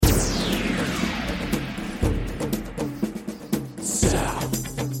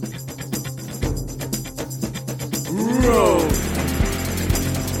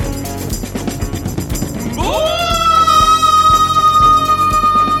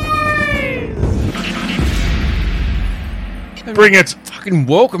Bring it. Fucking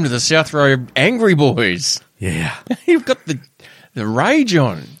welcome to the South Road Angry Boys. Yeah. You've got the rage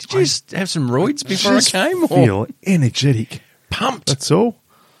on. Did you just have some roids before I came? Feel energetic. Pumped. That's all.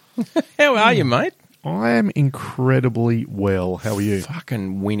 How are you, mate? I am incredibly well. How are you?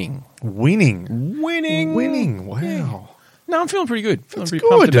 Fucking winning. Winning. Wow. Yeah. No, I'm feeling pretty good. Feeling That's pretty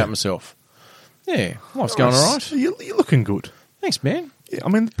pumped good. about myself. Yeah. Life's going all right. You're looking good. Thanks, man. Yeah, I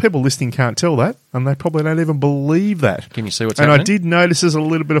mean, people listening can't tell that, and they probably don't even believe that. Can you see what's and happening? I did notice there's a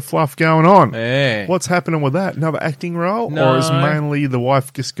little bit of fluff going on. Yeah. What's happening with that? Another acting role? No. Or is mainly the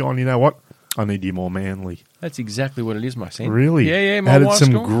wife just gone, you know what? I need you more manly. That's exactly what it is, my son. Really? Yeah, my Added wife's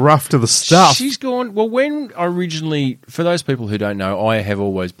some gone. gruff to the stuff. She's gone. Well, when originally, for those people who don't know, I have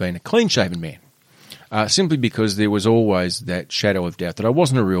always been a clean-shaven man. Simply because there was always that shadow of doubt that I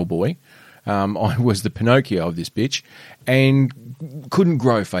wasn't a real boy. I was the Pinocchio of this bitch and couldn't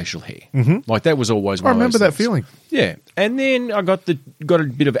grow facial hair. Mm-hmm. Like, that was always one I of those remember that things. feeling. Yeah. And then I got a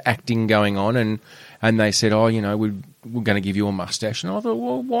bit of acting going on, and they said, oh, you know, we're going to give you a mustache. And I thought,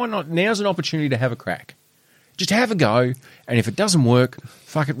 well, why not? Now's an opportunity to have a crack. Just have a go, and if it doesn't work,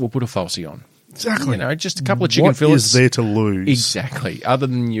 fuck it, we'll put a falsie on. Exactly. You know, just a couple of chicken fillets. What is there to lose? Exactly. Other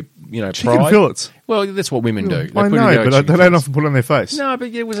than Chicken pride. fillets. Well, that's what women do. They I put it know, down but chicken they don't fillets. often put it on their face. No, but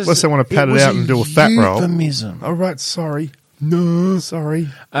it was Unless they want to pat it out and do a fat roll. Euphemism. Oh, right, sorry. No, sorry.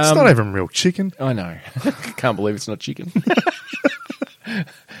 It's not even real chicken. I know. Can't believe it's not chicken.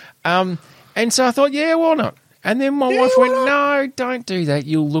 And so I thought, yeah, why not? And then my wife went, no, don't do that.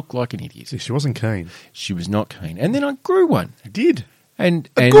 You'll look like an idiot. See, she wasn't keen. She was not keen. And then I grew one. I did. And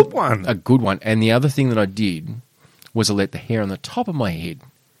A good one. A good one. And the other thing that I did was I let the hair on the top of my head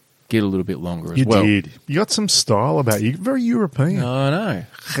get a little bit longer as You well. did. You got some style about you. Very European. I know.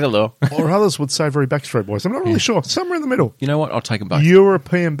 Hello. Or others would say very Backstreet Boys. I'm not really sure. Somewhere in the middle. You know what? I'll take them both.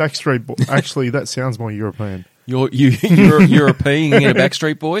 European Backstreet Boys. Actually, that sounds more European. You're European in a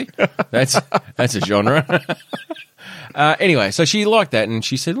Backstreet Boy? That's a genre. Anyway, so she liked that, and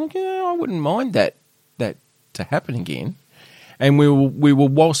she said, look, yeah, I wouldn't mind that to happen again. And we were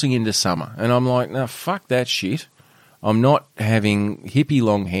waltzing into summer, and I'm like, no, fuck that shit. I'm not having hippie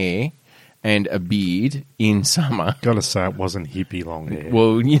long hair and a beard in summer. Got to say, it wasn't hippie long hair.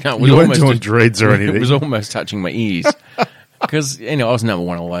 Well, you know, it was You weren't almost doing dreads or anything. It was almost touching my ears because I was number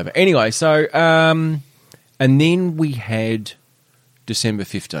one all over. Anyway, so and then we had December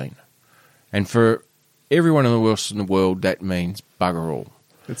 15, and for everyone else in the world, that means bugger all.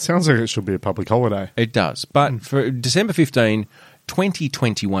 It sounds like it should be a public holiday. It does, but for December 15,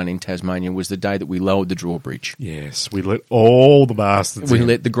 2021 in Tasmania was the day that we lowered the drawbridge. Yes, we let all the bastards We in.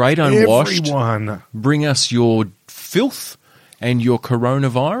 let the great unwashed Everyone. bring us your filth and your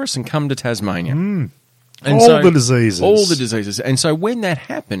coronavirus and come to Tasmania. And All the diseases. All the diseases. And so when that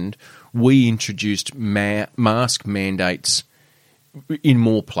happened, we introduced mask mandates in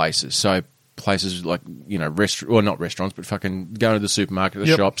more places. So places like, you know, not restaurants, but fucking going to the supermarket, the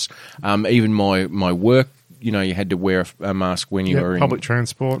Yep. shops. Even my work, you know, you had to wear a mask when you were in public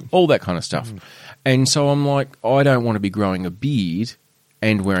transport. all that kind of stuff. And so I'm like, I don't want to be growing a beard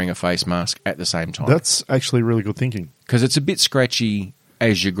and wearing a face mask at the same time. That's actually really good thinking. Because it's a bit scratchy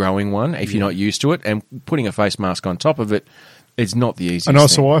as you're growing one if you're not used to it, and putting a face mask on top of it is not the easiest And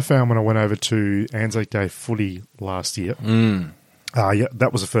also, thing. I found when I went over to Anzac Day footy last year, that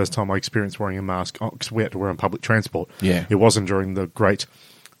was the first time I experienced wearing a mask because we had to wear on public transport. Yeah. It wasn't during the great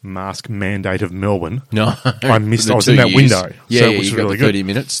mask mandate of Melbourne. No. I missed. The I was in 2 that years. window. Yeah, so yeah, it was you got really the 30 good.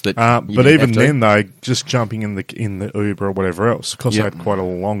 minutes that you But didn't even have to. then, though, just jumping in the Uber or whatever else, because I Yep. had quite a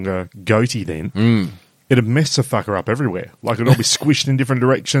longer goatee then, it'd mess the fucker up everywhere. Like it'd all be squished in different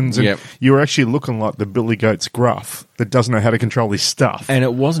directions, and Yep. you were actually looking like the Billy Goat's gruff that doesn't know how to control his stuff. And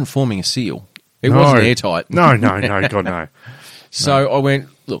it wasn't forming a seal. It No. wasn't airtight. No, God, no. So I went,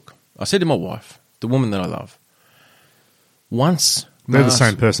 look, I said to my wife, the woman that I love, once They're the masks-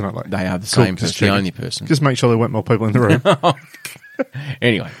 same person, aren't they? They are the Cool, same just person, the checking. only person. Just make sure there weren't more people in the room.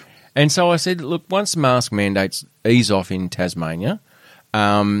 Anyway, and so I said, look, once mask mandates ease off in Tasmania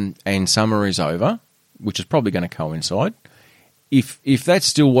and summer is over, which is probably going to coincide, if that's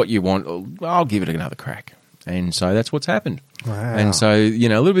still what you want, I'll give it another crack. And so that's what's happened. Wow. And so, you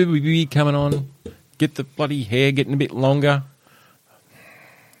know, a little bit of beard coming on, get the bloody hair getting a bit longer.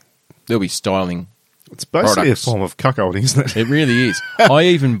 There'll be styling. It's basically Products. a form of cuckolding, isn't it? It really is. I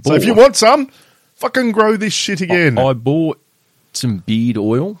even bought... So if you want some, fucking grow this shit again. I bought some beard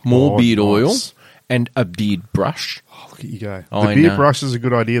oil, more Oh, beard oil, nice. and a beard brush. Oh, look at you go. I The beard know. brush is a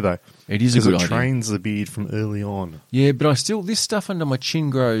good idea, though. It is a Because good it idea. trains the beard from early on. Yeah, but this stuff under my chin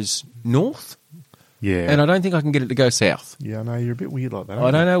grows north, Yeah. and I don't think I can get it to go south. Yeah, no, you're a bit weird like that.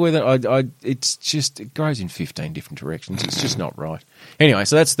 I don't know whether it's just it goes in 15 different directions. It's just not right. Anyway,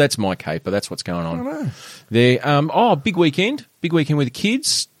 so that's my caper. That's what's going I on don't know. there. Big weekend with the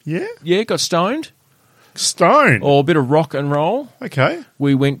kids. Yeah? Yeah, got stoned. Stone. Or a bit of rock and roll. Okay.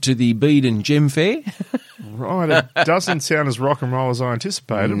 We went to the Bead and Gem Fair. Right. It doesn't sound as rock and roll as I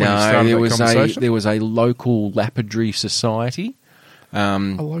anticipated when you No, started that conversation. there was a local lapidary society. A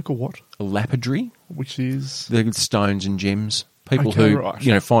local what? A lapidary, Which is... the stones and gems. People Okay, who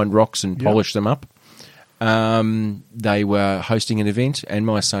right. find rocks and Yep. polish them up. They were hosting an event, and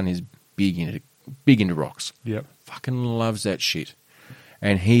my son is big into rocks. Yep. Fucking loves that shit.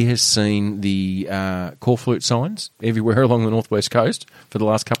 And he has seen the corflute signs everywhere along the northwest coast for the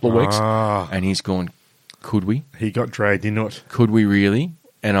last couple of weeks, and he's gone, could we? He got dragged into it. Could we really?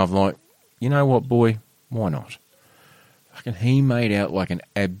 And I'm like, you know what, boy? Why not? Fucking he made out like an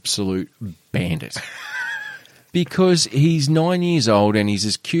absolute bandit. Because he's 9 years old and he's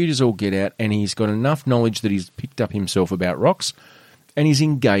as cute as all get out, and he's got enough knowledge that he's picked up himself about rocks, and he's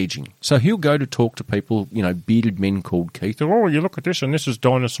engaging. So he'll go to talk to people, bearded men called Keith. Oh, you look at this, and this is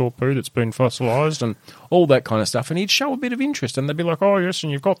dinosaur poo that's been fossilised, and all that kind of stuff. And he'd show a bit of interest, and they'd be like, oh, yes,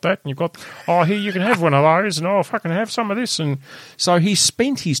 and you've got that, and you've got, oh, here, you can have one of those, and oh, fucking have some of this. And so he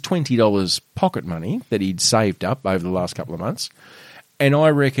spent his $20 pocket money that he'd saved up over the last couple of months, and I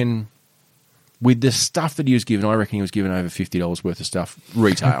reckon... with the stuff that he was given, I reckon he was given over $50 worth of stuff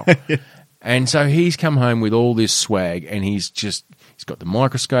retail. And so he's come home with all this swag, and he's got the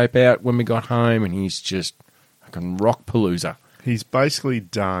microscope out when we got home, and he's just fucking rock palooza. He's basically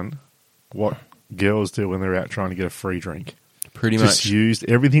done what girls do when they're out trying to get a free drink. Pretty Just much. used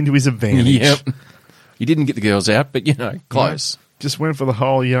everything to his advantage. Yep. He didn't get the girls out, but, close. Just went for the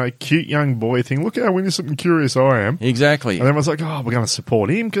whole, cute young boy thing. Look how innocent and curious I am. Exactly. And everyone's like, oh, we're going to support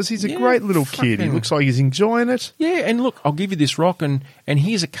him because he's a great little kid. He looks like he's enjoying it. Yeah, and look, I'll give you this rock, and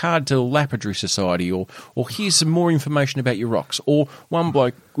here's a card to the Lapidary Society, or here's some more information about your rocks. Or one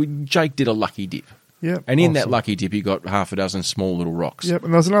bloke, Jake did a lucky dip. Yep. And in that awesome. lucky dip, he got half a dozen small little rocks. Yep,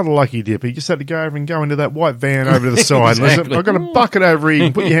 and there's another lucky dip. He just had to go over and go into that white van over to the side. Exactly. Listen, I've got a bucket over here. You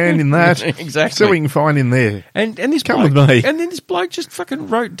can put your hand in that. Exactly. See what you can find in there. And this Come bloke, with me. And then this bloke just fucking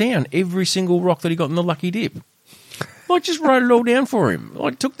wrote down every single rock that he got in the lucky dip. Like, just wrote it all down for him.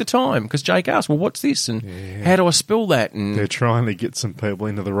 Like, took the time, because Jake asked, well, what's this? And how do I spell that? And They're trying to get some people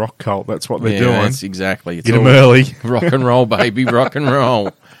into the rock cult. That's what they're yeah, doing. that's exactly. It's Get them all early. rock and roll, baby, rock and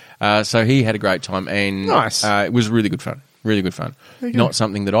roll. So he had a great time, and Nice. It was really good fun. Really good fun. There you go. Not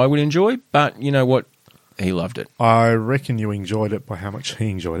something that I would enjoy, but you know what? He loved it. I reckon you enjoyed it by how much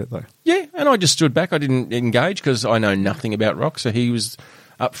he enjoyed it, though. Yeah, and I just stood back. I didn't engage because I know nothing about rock, so he was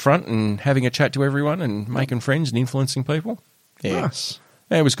up front and having a chat to everyone and making friends and influencing people. Yeah, Nice.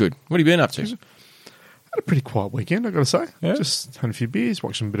 Yeah, it was good. What have you been up to? Had a pretty quiet weekend, I've got to say. Yeah. Just had a few beers,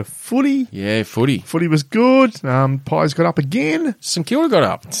 watched a bit of footy. Yeah, footy. Footy was good. Pies got up again. St Kilda got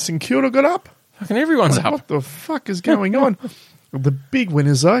up. St Kilda got up. Fucking everyone's up. What the fuck is going on? The big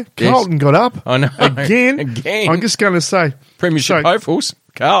winners, though. Carlton got up. I know. Again. Again. I'm just going to say. Premiership So- hopefuls.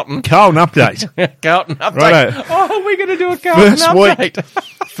 Carlton. Carlton update. Carlton update. Righto. Oh, we're going to do a Carlton First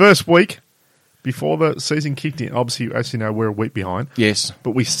update. First week, before the season kicked in, obviously, as you know, we're a week behind. Yes.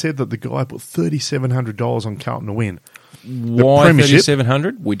 But we said that the guy put $3,700 on Carlton to win. Why Premiership-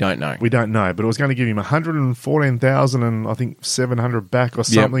 3,700? We don't know. We don't know, but it was going to give him 114,000 and I think 700 back or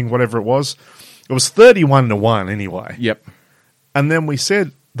something, whatever it was. It was 31-1 anyway. Yep. And then we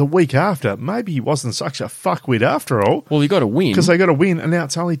said the week after, maybe he wasn't such a fuckwit after all, Well, you got to win. because they got a win, and now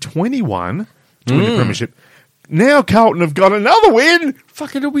it's only 21 to win the Premiership. Now Carlton have got another win,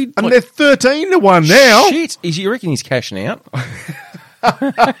 Fuck, it'll be... and they're 13-1 now. Shit. You reckon he's cashing out?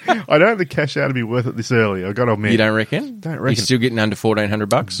 I don't think the cash out to be worth it this early. I've got to admit. You don't reckon? Don't reckon. He's still getting under $1,400?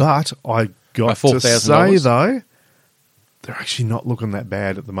 But I got By to $4,000? say, though, they're actually not looking that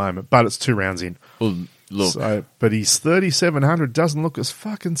bad at the moment. But it's 2 rounds in. Well, look, So, but his 3,700 doesn't look as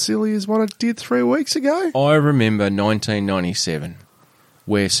fucking silly as what it did 3 weeks ago. I remember 1997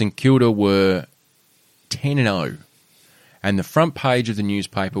 where St Kilda were 10-0, and the front page of the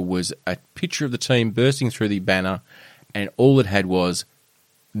newspaper was a picture of the team bursting through the banner, and all it had was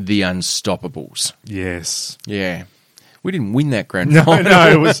the Unstoppables. Yes. Yeah. We didn't win that grand No, final.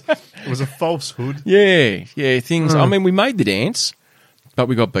 no, it was a falsehood. Yeah, things. I mean, we made the dance, but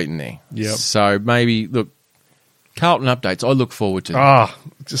we got beaten there. Yep. So maybe, look, Carlton updates, I look forward to them. Ah,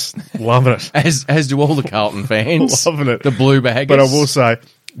 just loving it. As do all the Carlton fans. Loving it. The blue baggers. But I will say,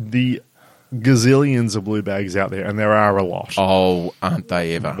 the gazillions of blue bags out there, and there are a lot. Oh, aren't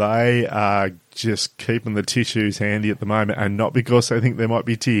they ever? They are just keeping the tissues handy at the moment, and not because they think there might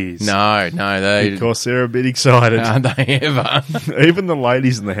be tears. No, they Because they're a bit excited. aren't they ever? Even the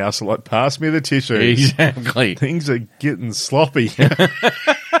ladies in the house are like, pass me the tissues. Exactly. Things are getting sloppy.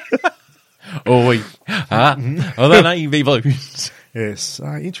 Oh, they navy blues. Yes,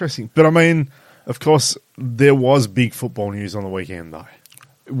 interesting. But I mean, of course, there was big football news on the weekend, though.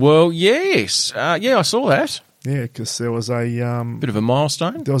 Well, yes. I saw that. Yeah, because there was a Bit of a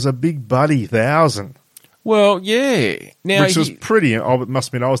milestone. there was a big Buddy 1,000, Well, yeah. Now, which was pretty. I must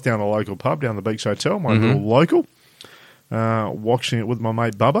admit, I was down at a local pub down the Beach Hotel, my little local, watching it with my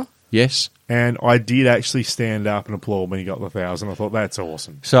mate Bubba, yes. and I did actually stand up and applaud when he got the 1,000. I thought that's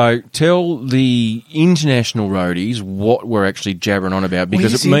awesome. So tell the international roadies what we're actually jabbering on about,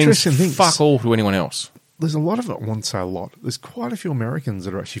 because here's it the means interesting thing. fuck all to anyone else. There's a lot of it. I wouldn't say a lot. There's quite a few Americans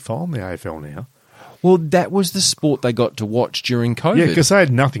that are actually following the AFL now. Well, that was the sport they got to watch during COVID. Yeah, because they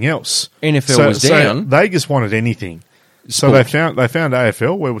had nothing else. NFL was down. So they just wanted anything. So Sport. they found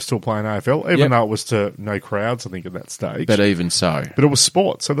AFL, where we're still playing AFL, even Yep. though it was to no crowds, I think, at that stage. But even so. But it was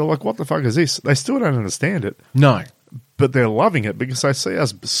sport. So they're like, what the fuck is this? They still don't understand it, No. but they're loving it because they see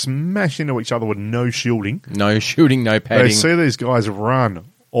us smash into each other with no shielding. No shooting, no They padding. see these guys run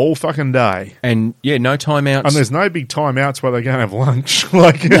all fucking day. And, no timeouts. And there's no big timeouts where they go and have lunch.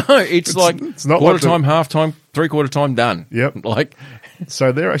 Like, no, it's like it's not quarter like the- time, half time, three-quarter time, done. Yep. Like,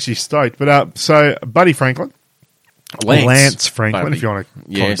 So they're actually stoked. But so Buddy Franklin, Lance Franklin, Buddy. if you want to call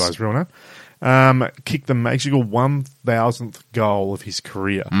Yes. him by his real name, kicked the magical 1,000th goal of his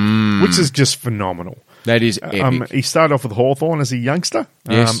career, which is just phenomenal. That is epic. He started off with Hawthorn as a youngster,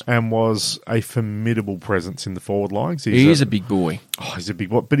 Yes. and was a formidable presence in the forward lines. He is a big boy. he's a big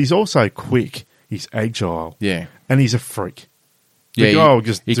boy, but he's also quick. He's agile, Yeah. and he's a freak. Yeah, The guy will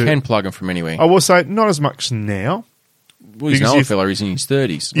just he do- can plug him from anywhere. I will say not as much now. Well, he's an because old if- fella. He's in his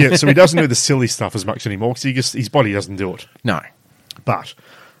 30s. Yeah, so he doesn't do the silly stuff as much anymore because his body doesn't do it. No. But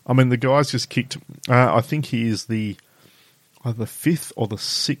I mean, the guy's just kicked. I think he is the either the 5th or the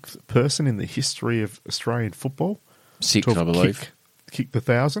 6th person in the history of Australian football Six, to I have believe. kicked the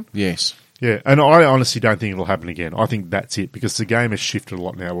 1,000. Yes. Yeah, and I honestly don't think it'll happen again. I think that's it because the game has shifted a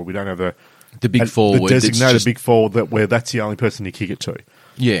lot now where we don't have The big forward. the that's designated just- big forward where that's the only person to kick it to.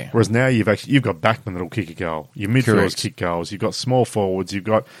 Yeah. Whereas now you've got backmen that'll kick a goal. Your midfielders Correct. kick goals. You've got small forwards. You've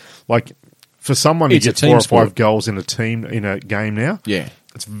got like for someone to It's a get team 4 or 5 sport. goals in a game now. Yeah.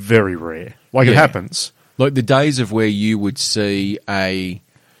 It's very rare. Like it Yeah. happens. Like the days of where you would see a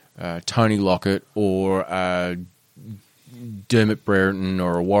Tony Lockett or a Dermot Brereton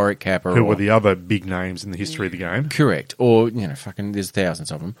or a Warwick Capper. Who or, were the other big names in the history of the game? Correct. Or, fucking there's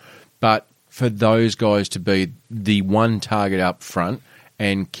thousands of them. But for those guys to be the one target up front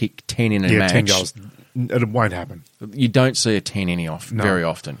and kick 10 in a match, 10 goals. It won't happen. you don't see a 10 No. very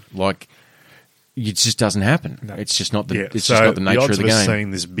often. Like, it just doesn't happen. No. It's just not the Yeah, it's so just not the nature odds of the us game.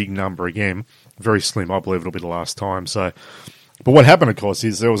 seeing this big number again, very slim. I believe it'll be the last time. So, but what happened, of course,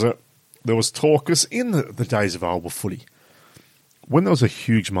 is there was talk 'cause in the days of old footy, when there was a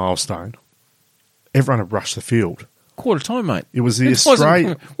huge milestone, everyone had rushed the field. Quarter time, mate. It was the It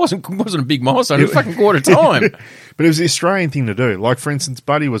Australian, wasn't a big milestone. It was fucking quarter time. but it was the Australian thing to do. Like for instance,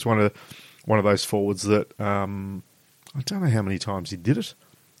 Buddy was one of those forwards that I don't know how many times he did it.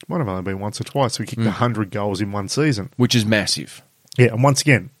 Might have only been once or twice. So he kicked 100 goals in one season. Which is massive. Yeah, and once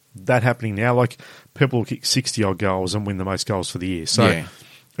again, that happening now. Like people will kick 60-odd goals and win the most goals for the year. So Yeah.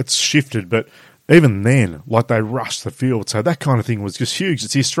 it's shifted, but even then, like they rushed the field. So that kind of thing was just huge.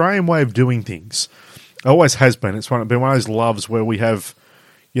 It's the Australian way of doing things. It always has been. It's been one of those loves where we have,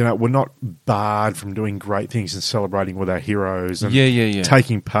 we're not barred from doing great things and celebrating with our heroes and Yeah.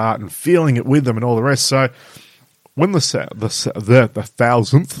 taking part and feeling it with them and all the rest. So when the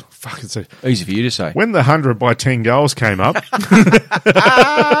 1,000th, fuck, it's Easy for you to say. when the 100 by 10 goals came up,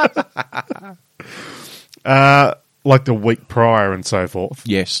 like the week prior and so forth,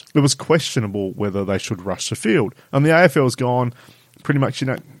 Yes. it was questionable whether they should rush the field. And the AFL's gone pretty much,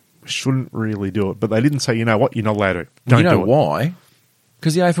 shouldn't really do it. But they didn't say, you know what, you're not allowed to. Don't you know do it. why?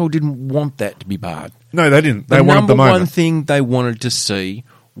 Because the AFL didn't want that to be barred. No, they didn't. They The wanted number the one moment. thing they wanted to see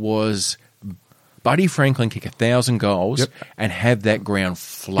was Buddy Franklin kick 1,000 goals Yep. and have that ground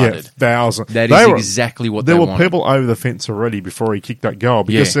flooded. 1,000. That They is were- exactly what There they were wanted. people over the fence already before he kicked that goal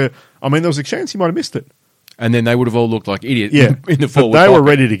because, Yeah. there was a chance he might have missed it. And then they would have all looked like idiots Yeah, in the but forward they were pocket.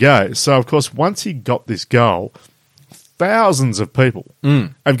 ready to go. So, of course, once he got this goal, thousands of people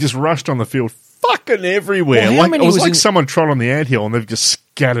have just rushed on the field fucking everywhere. Well, how like, many it was was like in- someone trod on the anthill and they've just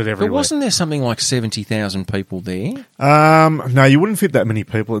scattered But everywhere. wasn't there something like 70,000 people there? No, you wouldn't fit that many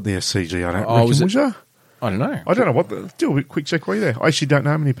people at the SCG, I don't reckon, was it- would you? I don't know. I don't know do a quick check while you're there. I actually don't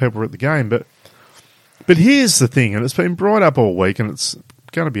know how many people were at the game, but here's the thing, and it's been brought up all week, and it's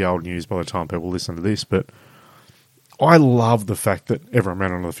going to be old news by the time people listen to this, but I love the fact that everyone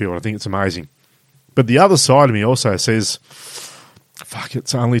ran onto the field. I think it's amazing. But the other side of me also says, fuck,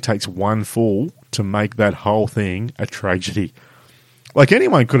 it only takes one fall to make that whole thing a tragedy. Like,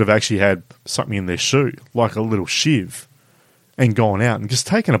 anyone could have actually had something in their shoe, like a little shiv, and gone out and just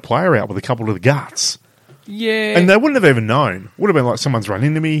taken a player out with a couple of the guts. Yeah. And they wouldn't have even known. Would have been like, someone's run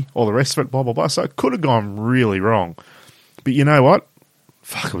into me, all the rest of it, blah, blah, blah. So it could have gone really wrong. But you know what?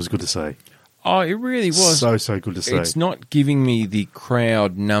 Fuck, it was good to see. Oh, it really was. So good to see. It's not giving me the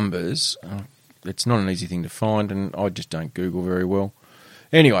crowd numbers. It's not an easy thing to find, and I just don't Google very well.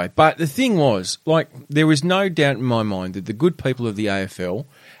 Anyway, but the thing was, like, there was no doubt in my mind that the good people of the AFL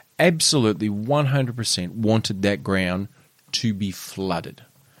absolutely 100% wanted that ground to be flooded,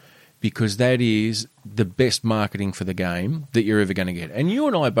 because that is the best marketing for the game that you're ever going to get. And you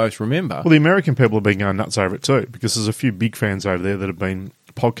and I both remember... Well, the American people have been going nuts over it too, because there's a few big fans over there that have been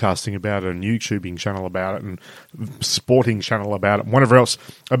podcasting about it and YouTubing channel about it and sporting channel about it and whatever else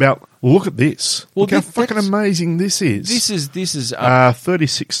about, look at this. Well, look how fucking amazing this is. This is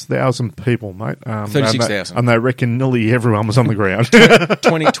 36,000 people, mate. 36,000. And they reckon nearly everyone was on the ground.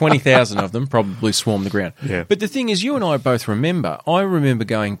 20,000 of them probably swarmed the ground. Yeah. But the thing is, you and I both remember, I remember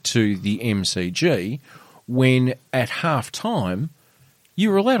going to the MCG when at half-time you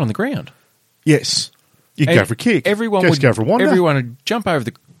were allowed on the ground. Yes. You could go for a kick. Everyone would go for a wander. Everyone would jump over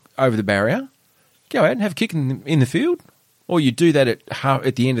the barrier, go out and have a kick in the field, or you do that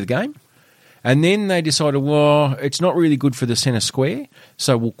at the end of the game. And then they decided, well, it's not really good for the centre square,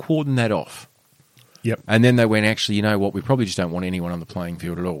 so we'll cordon that off. Yep. And then they went, actually, you know what, we probably just don't want anyone on the playing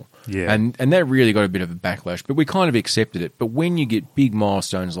field at all. Yeah. And that really got a bit of a backlash, but we kind of accepted it. But when you get big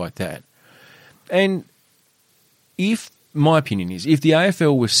milestones like that, and my opinion is, if the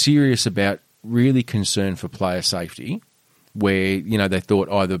AFL was serious about really concerned for player safety, where, you know, they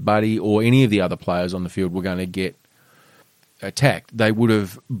thought either Buddy or any of the other players on the field were going to get attacked, they would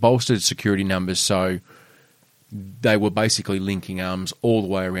have bolstered security numbers so they were basically linking arms all the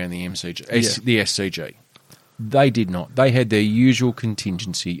way around the MCG, the SCG. They did not. They had their usual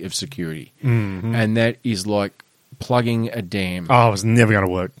contingency of security, and that is like plugging a dam. Oh, it was never going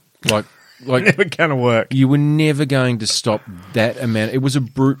to work. Like Never going to work. You were never going to stop that amount. It was a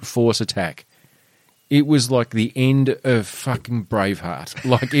brute force attack. It was like the end of fucking Braveheart.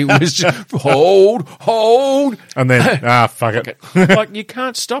 Like, it was just hold. And then, fuck it. Like, you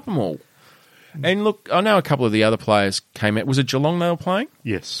can't stop them all. And look, I know a couple of the other players came out. Was it Geelong they were playing?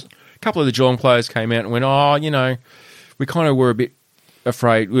 Yes. A couple of the Geelong players came out and went, oh, you know, we kind of were a bit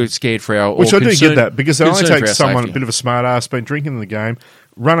afraid, we were scared for our... Which I do get that, because it only takes someone, safety. a bit of a smart ass, been drinking in the game,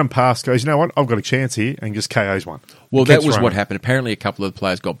 running past, goes, you know what, I've got a chance here, and just KOs one. Well, that was what happened. Apparently a couple of the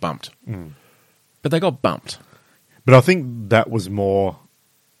players got bumped. But they got bumped. But I think that was more...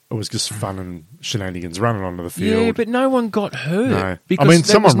 It was just fun and shenanigans running onto the field. Yeah, but no one got hurt. No. Because I mean,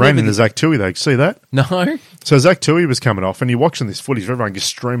 someone ran into Zach Tui, though. See that? No. So Zach Tui was coming off, and you're watching this footage of everyone just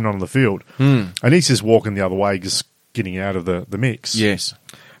streaming onto the field. And he's just walking the other way, just getting out of the mix. Yes.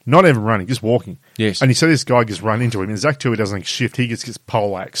 Not even running, just walking. Yes. And you see this guy just run into him, and Zach Tui doesn't shift, he gets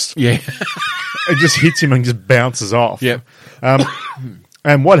poleaxed. Yeah. It just hits him and just bounces off. Yep.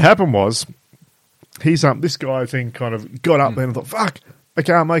 And what happened was, this guy thing kind of got up there and thought, fuck,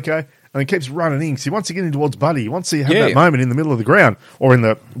 okay, I'm okay. And he keeps running in because he wants to get in towards Buddy. He wants to have that moment in the middle of the ground or in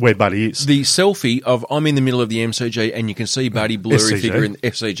where Buddy is. The selfie of I'm in the middle of the MCG and you can see Buddy blurry SCG. figure in the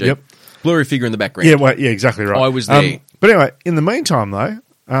FCG. Yep. Blurry figure in the background. Yeah, exactly right. I was there. But anyway, in the meantime, though,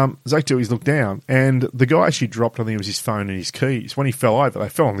 Zach Tui's looked down and the guy actually dropped, I think it was his phone and his keys. When he fell over, they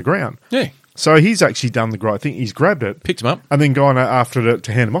fell on the ground. Yeah. So he's actually done the great thing. He's grabbed it. Picked him up. And then gone after it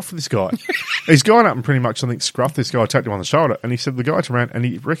to hand him off for this guy. He's gone up and pretty much, I think, scruffed this guy, tapped him on the shoulder. And he said the guy turned around and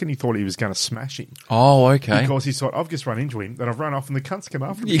he reckoned he thought he was going to smash him. Oh, okay. Because he thought, I've just run into him, then I've run off and the cunt's come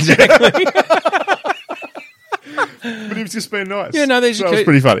after me. Exactly. But he was just being nice. Yeah, no, there's so that was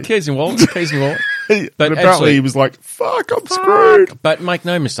pretty funny. Keys and wallet. But apparently actually, he was like, fuck, I'm screwed. But make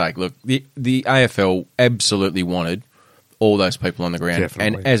no mistake, look, the AFL absolutely wanted all those people on the ground,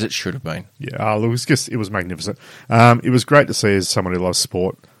 Definitely. and as it should have been. Yeah, look, it was magnificent. It was great to see as someone who loves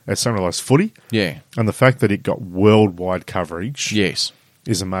sport, as someone who loves footy. Yeah. And the fact that it got worldwide coverage Yes.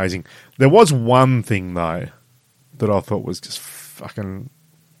 is amazing. There was one thing, though, that I thought was just fucking,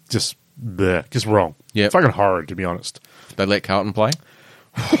 just wrong. Yeah. Fucking horrid, to be honest. They let Carlton play?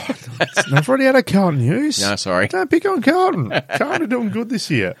 I've already had a Carlton news. No, sorry. Don't pick on Carlton. Carlton are doing good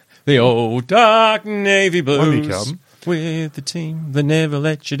this year. The old dark navy blues. Love you, Carlton. with the team that never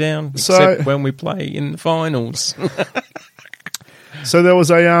let you down, So- except when we play in the finals. So there was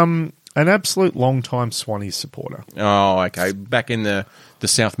an absolute long-time Swannies supporter. Oh, okay. Back in the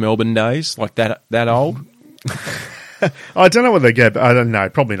South Melbourne days, like that old. I don't know what they get, but I don't know.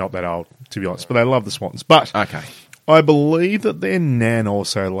 Probably not that old, to be honest. But they love the Swans. But Okay. I believe that their nan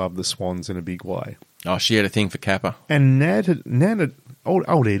also loved the Swans in a big way. Oh, she had a thing for Kappa. And Nan had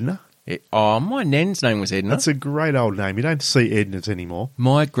old Edna. My nan's name was Edna. That's a great old name. You don't see Ednas anymore.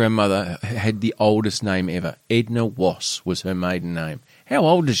 My grandmother had the oldest name ever. Edna Wass was her maiden name. How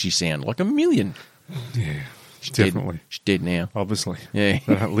old does she sound? Like a million. Yeah, She's definitely. Dead. She's dead now. Obviously. Yeah.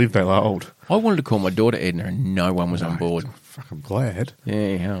 They don't live that old. I wanted to call my daughter Edna and no one was on board. Fuck, I'm glad.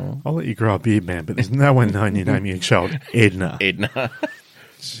 Yeah, how? I'll let you grow a beard, man, but there's no one knowing you name your child Edna. Edna.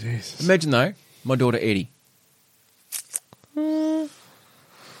 Jesus. Imagine, though, my daughter Eddie.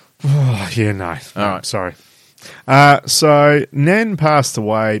 Oh, yeah, no. All right. Sorry. So, Nan passed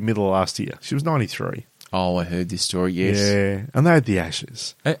away middle of last year. She was 93. Oh, I heard this story, yes. Yeah, and they had the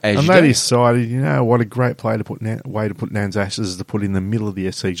ashes. As And you they do. decided, what a great way to put Nan's ashes is to put in the middle of the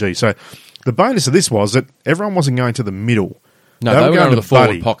SCG. So the bonus of this was that everyone wasn't going to the middle. No, they were going to the forward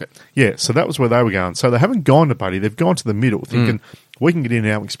Buddy. pocket. Yeah, so that was where they were going. So they haven't gone to Buddy, they've gone to the middle, thinking, we can get in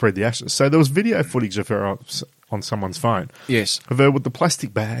now and spread the ashes. So there was video footage of her on someone's phone, Yes. of her with the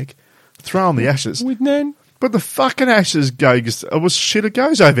plastic bag, throwing the ashes. With Nan? But the fucking ashes it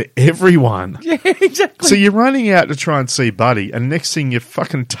goes over everyone. Yeah, exactly. So you're running out to try and see Buddy, and next thing you're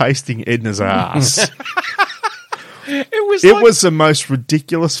fucking tasting Edna's ass. It was the most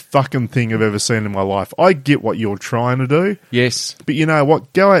ridiculous fucking thing I've ever seen in my life. I get what you're trying to do, Yes. but you know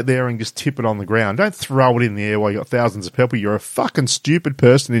what? Go out there and just tip it on the ground. Don't throw it in the air while you got thousands of people. You're a fucking stupid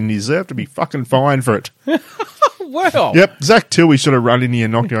person and you deserve to be fucking fined for it. Wow. Yep, Zach Tilley should have run in here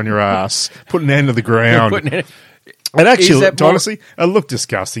and knocked you on your ass, put an end to the ground. Putting It actually, Is that more- honestly, it looked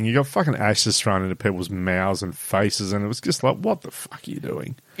disgusting. You got fucking ashes thrown into people's mouths and faces, and it was just like, what the fuck are you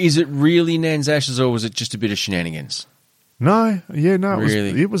doing? Is it really Nan's ashes or was it just a bit of shenanigans? No,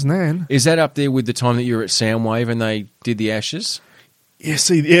 Really? it was Nan. Is that up there with the time that you were at Soundwave and they did the ashes? Yeah,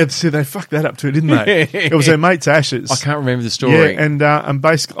 see, they fucked that up too, didn't they? It was their mate's ashes. I can't remember the story. Yeah, and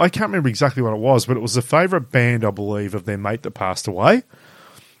basically, I can't remember exactly what it was, but it was the favourite band, I believe, of their mate that passed away.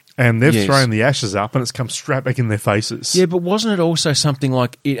 And they've Yes. thrown the ashes up, and it's come straight back in their faces. Yeah, but wasn't it also something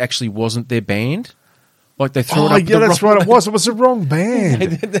like it actually wasn't their band? Like they threw it Oh, up yeah, the that's wrong- right. It was the wrong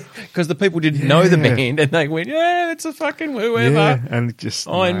band. Because the people didn't know the Yeah. band and they went, yeah, it's a fucking whoever. Yeah, and just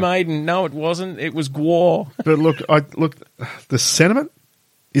Iron no. Maiden. No, it wasn't. It was Gwar. But look, the sentiment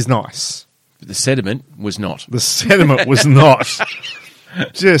is nice. The sediment was not. The sentiment was not.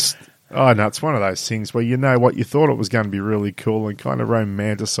 Just, no, it's one of those things where you know what, you thought it was going to be really cool and kind of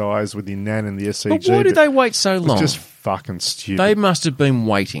romanticised with your Nan and the SCG. But why did they wait so It was long? just fucking stupid. They must have been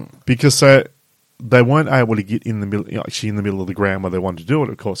waiting. Because they weren't able to get in the middle, actually in the middle of the ground where they wanted to do it,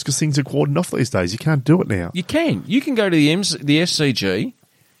 of course, because things are cordoned off these days. You can't do it now. You can. You can go to the SCG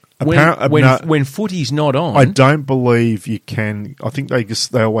No. when footy's not on. I don't believe you can. I think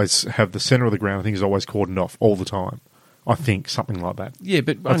they always have the centre of the ground. I think is always cordoned off all the time. I think something like that. Yeah,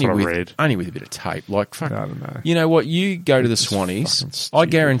 but That's only what I with, read. only with a bit of tape. Like, fuck. I don't know. You know what? You go to the It's fucking Swannies. stupid. I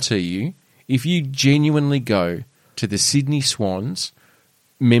guarantee you, if you genuinely go to the Sydney Swans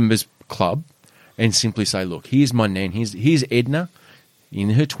members club and simply say, look, here's my nan, here's Edna in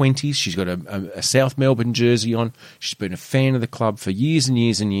her 20s. She's got a South Melbourne jersey on. She's been a fan of the club for years and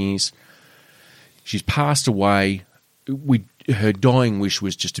years and years. She's passed away. Her dying wish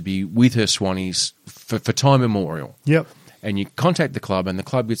was just to be with her Swannies for time immemorial. Yep. And you contact the club, and the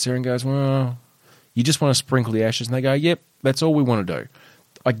club gets there and goes, well, you just want to sprinkle the ashes? And they go, yep, that's all we want to do.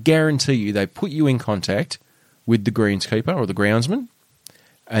 I guarantee you they put you in contact with the greenskeeper or the groundsman,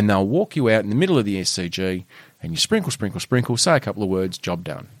 and they'll walk you out in the middle of the SCG, and you sprinkle, say a couple of words, job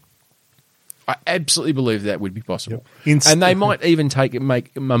done. I absolutely believe that would be possible. Yep. And they might even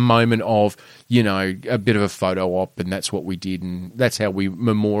make a moment of, a bit of a photo op, and that's what we did, and that's how we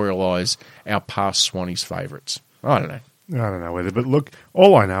memorialise our past Swannies favourites. I don't know. I don't know whether, but look,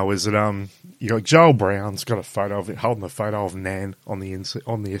 all I know is that you got Joel Brown's got a photo of it, holding a photo of Nan on the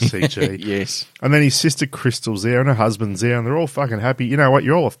SCG. Yes. And then his sister Crystal's there and her husband's there, and they're all fucking happy. You know what?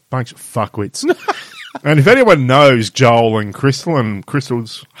 You're all a bunch of fuckwits. And if anyone knows Joel and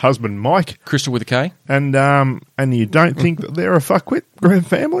Crystal's husband Mike, Crystal with a K? and you don't think that they're a fuckwit grand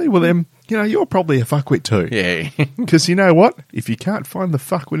family, well then, you're probably a fuckwit too. Yeah. Because you know what? If you can't find the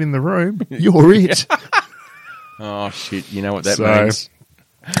fuckwit in the room, you're it. Oh, shit. You know what that So- means?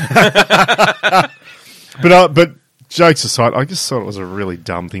 But jokes aside, I just thought it was a really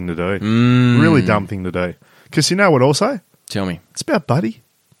dumb thing to do. Really dumb thing to do. Because you know what also? Tell me. It's about Buddy.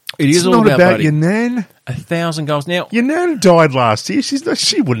 It is It's all not about Buddy. your nan. 1,000 goals. Now, Your nan died last year.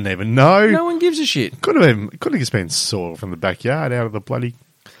 She wouldn't even know. no one gives a shit. Could have just been soil from the backyard out of the bloody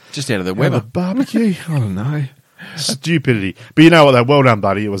Just out of the out of weather. the barbecue. I don't know. Stupidity. But you know what though? Well done,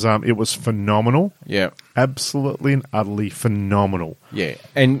 Buddy. It was phenomenal. Yeah. Absolutely and utterly phenomenal. Yeah.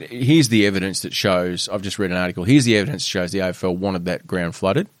 And here's the evidence that shows, I've just read an article, here's the evidence that shows the AFL wanted that ground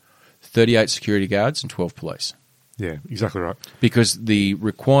flooded. 38 security guards and 12 police. Yeah, exactly right. Because the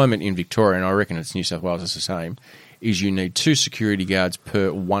requirement in Victoria, and I reckon it's New South Wales, it's the same, is you need 2 security guards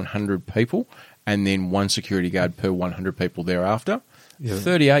per 100 people and then 1 security guard per 100 people thereafter. Yeah.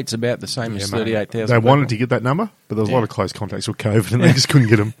 38's about the same as 38,000. They wanted to get that number, but there was a lot of close contacts with COVID and they just couldn't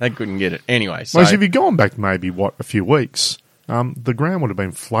get them. They couldn't get it. Anyway, so... Most if you'd gone back maybe, a few weeks, the ground would have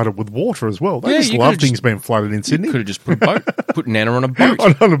been flooded with water as well. They Yeah, just you love could've things just- being flooded in you Sydney. could have just put a boat, put Nana on a boat.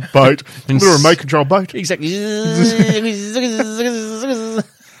 on a boat. With a remote control boat. Exactly. Should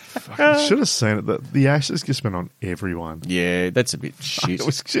have seen it. The Ashes just went on everyone. Yeah, that's a bit shit. It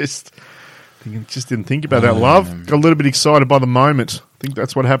was just didn't think about that, love. Got a little bit excited by the moment. I think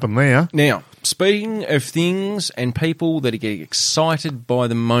that's what happened there. Now, speaking of things and people that get excited by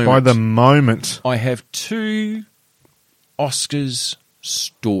the moment, I have 2 Oscars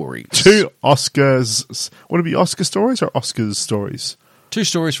stories. 2 Oscars. Would it be Oscar stories or Oscars stories? 2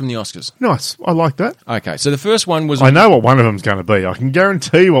 stories from the Oscars. Nice. I like that. Okay, so the first one was... I know what one of them's going to be. I can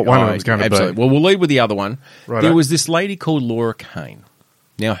guarantee what one of them's going to absolutely. be. Well, we'll lead with the other one. Righto. There was this lady called Laura Kane.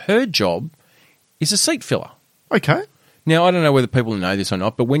 Now, her job is a seat filler. Okay. Now, I don't know whether people know this or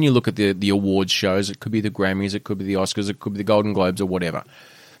not, but when you look at the awards shows, it could be the Grammys, it could be the Oscars, it could be the Golden Globes or whatever.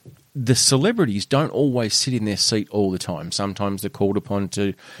 The celebrities don't always sit in their seat all the time. Sometimes they're called upon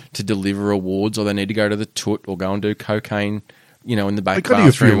to deliver awards, or they need to go to the toot or go and do cocaine, in the back They gotta do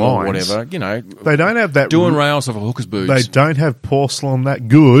a few bathroom or lines. whatever. They don't have that. Doing rails off a hooker's boobs. They don't have porcelain that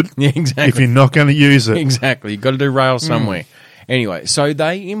good. Yeah, exactly. If you're not going to use it. Exactly. You've got to do rails somewhere. Anyway, so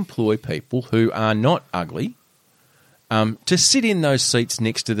they employ people who are not ugly to sit in those seats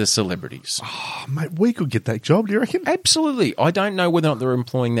next to the celebrities. Oh, mate, we could get that job, do you reckon? Absolutely. I don't know whether or not they're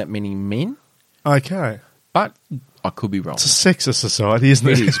employing that many men, Okay. but I could be wrong. It's a sexist society, isn't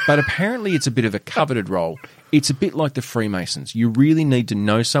it? It is, but apparently it's a bit of a coveted role. It's a bit like the Freemasons. You really need to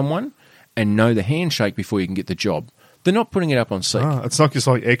know someone and know the handshake before you can get the job. They're not putting it up on seat. It's not just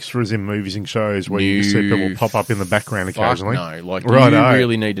like extras in movies and shows where you see people pop up in the background occasionally. No, like Right, you oh.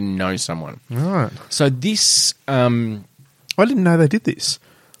 really need to know someone. Right. So this, I didn't know they did this.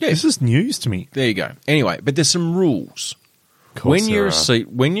 Yeah. This is news to me. there you go. Anyway, but there's some rules. Of course When there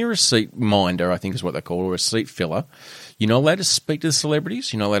you're a seat minder, I think is what they call it, or a seat filler, you're not allowed to speak to the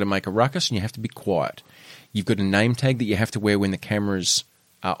celebrities. You're not allowed to make a ruckus, and you have to be quiet. You've got a name tag that you have to wear when the cameras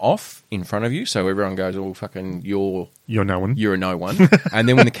are off in front of you, so everyone goes, "Oh, fucking, you're no one. a no one." And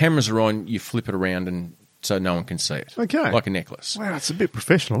then when the cameras are on, you flip it around, and so no one can see it. Okay. like a necklace. Wow, it's a bit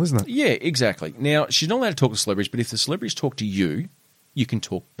professional, isn't it? Yeah, exactly. Now she's not allowed to talk to celebrities, but if the celebrities talk to you, you can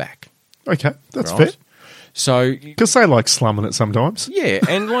talk back. Okay, that's Right? fair. So Because they like slumming it sometimes. yeah,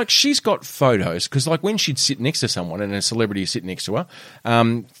 and like she's got photos because like when she'd sit next to someone and a celebrity sit next to her,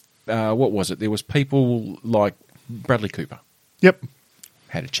 what was it? There was people like Bradley Cooper Yep.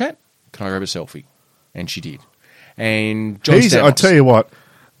 had a chat. Can I grab a selfie? And she did. And John I Stamos. tell you what,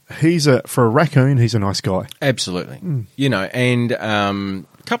 for a raccoon, he's a nice guy. Absolutely, and a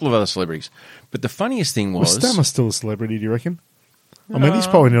couple of other celebrities. But the funniest thing was Stamos still a celebrity, do you reckon? I mean, he's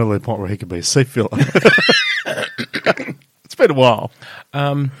probably nearly the point where he could be a seat filler. It's been a while.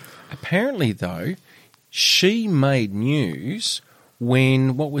 apparently though, she made news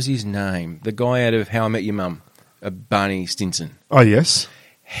when what was his name? The guy out of How I Met Your Mum, Barney Stinson. Oh, yes.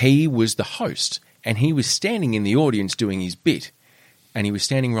 He was the host, and he was standing in the audience doing his bit, and he was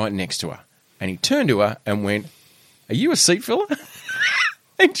standing right next to her. And he turned to her and went, "Are you a seat filler?"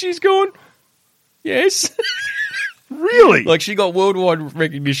 And she's gone, "Yes." Really? Like she got worldwide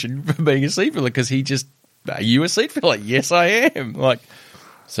recognition for being a seat filler because he just, "Are you a seat filler?" "Yes, I am." Like,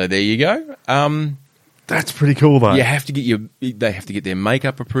 so there you go. That's pretty cool, though. You have to get they have to get their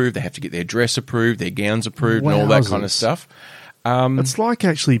makeup approved, they have to get their dress approved, their gowns approved, and all that kind of Wowzers. stuff. It's like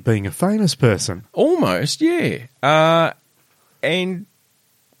actually being a famous person. Almost, yeah. And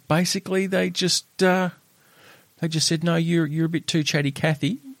basically, they just said, "No, you're a bit too chatty,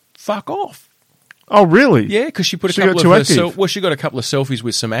 Kathy. Fuck off." Oh, really? Yeah, because she put a She got couple too of her active. she got a couple of selfies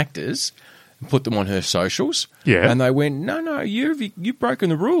with some actors and put them on her socials. Yeah. and they went, "No, you've broken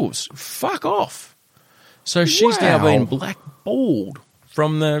the rules. Fuck off." So she's now Wow. been blackballed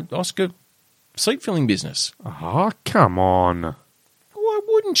from the Oscar seat filling business. Oh, come on. Why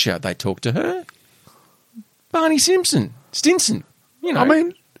wouldn't you? They talk to her. Barney Stinson. You know, I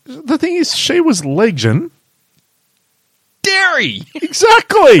mean, the thing is, she was legion. Derry.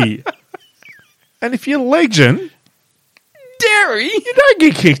 Exactly. And if you're legion, Derry. you don't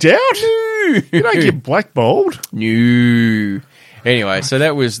get kicked out. You don't get blackballed. No. Anyway, so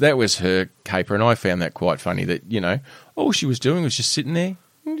that was her caper, and I found that quite funny. That all she was doing was just sitting there,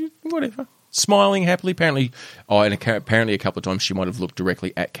 whatever, smiling happily. Apparently, apparently a couple of times she might have looked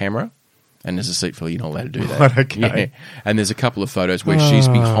directly at camera. And there's a seat for you're not allowed to do that. Right, okay. Yeah. And there's a couple of photos where she's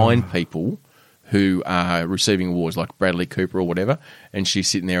behind people who are receiving awards, like Bradley Cooper or whatever, and she's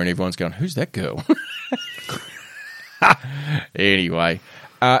sitting there and everyone's going, "Who's that girl?" Anyway.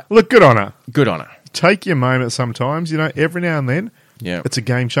 Look, good on her. Good on her. Take your moment sometimes. Every now and then Yeah. it's a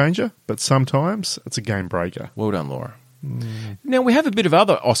game changer, but sometimes it's a game breaker. Well done, Laura. Now, we have a bit of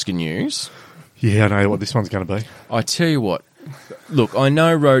other Oscar news. Yeah, I know what this one's going to be. I tell you what. Look, I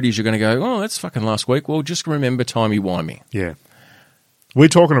know roadies are going to go, "Oh, that's fucking last week." Well, just remember timey-wimey. Yeah. We're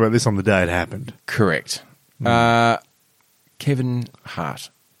talking about this on the day it happened. Correct. Kevin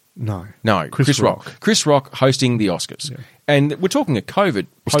Hart. No. No, Chris Rock. Chris Rock hosting the Oscars. Yeah. And we're talking a COVID.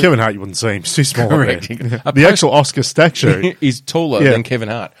 It's Kevin Hart, you wouldn't see him. He's too small. Correct. The actual Oscar statue is taller than Kevin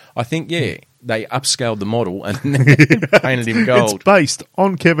Hart. I think, they upscaled the model and painted him gold. It's based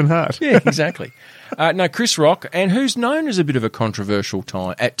on Kevin Hart. Yeah, exactly. No, Chris Rock, and who's known as a bit of a controversial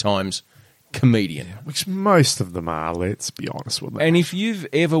at times comedian. Which most of them are, let's be honest with them. And if you've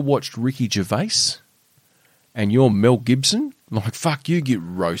ever watched Ricky Gervais and you're Mel Gibson, like, fuck, you get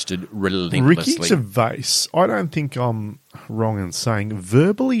roasted relentlessly. Ricky Gervais, I don't think I'm wrong in saying,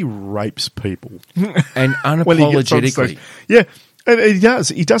 verbally rapes people. And When he gets on unapologetically. stage. Yeah, and he does.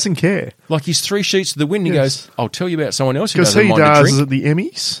 He doesn't care. Like, he's 3 sheets to the wind. He Yes. goes, "I'll tell you about someone else who Because doesn't he mind a does drink." the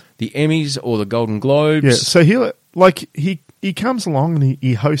Emmys. The Emmys or the Golden Globes. Yeah, so he comes along and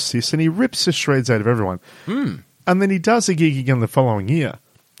he hosts this and he rips the shreds out of everyone. And then he does a gig again the following year.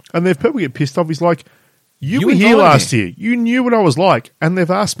 And then if people get pissed off, he's like, you were here invited last me. year. You knew what I was like. And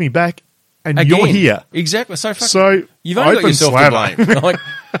they've asked me back and Again. you're here. Exactly. So you've only got open yourself slather. to blame. Like,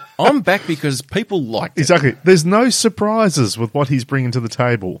 I'm back because people liked it. Exactly. There's no surprises with what he's bringing to the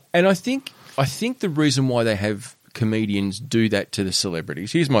table. And I think the reason why they have comedians do that to the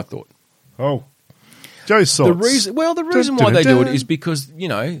celebrities, here's my thought. Oh. Joe Sots. The reason why they do it is because,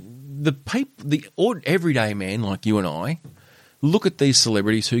 the everyday man like you and I look at these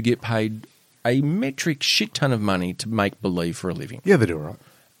celebrities who get paid a metric shit ton of money to make believe for a living. Yeah, they do all right.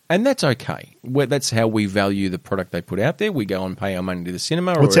 And that's okay. That's how we value the product they put out there. We go and pay our money to the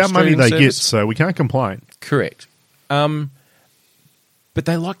cinema. Well, it's or our money they streaming get, service. so we can't complain. Correct. But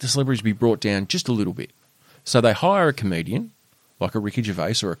they like the celebrities to be brought down just a little bit. So they hire a comedian, like a Ricky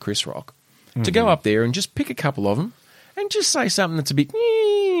Gervais or a Chris Rock, to go up there and just pick a couple of them and just say something that's a bit,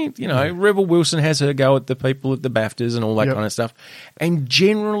 Rebel Wilson has her go at the people at the BAFTAs and all that kind of stuff. And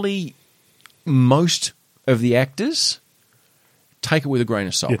generally, most of the actors take it with a grain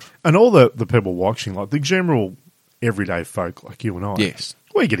of salt. Yeah. And all the people watching, like the general everyday folk like you and I, Yes.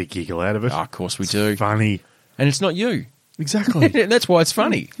 we get a giggle out of it. Oh, of course we do. Funny. And it's not you. Exactly. That's why it's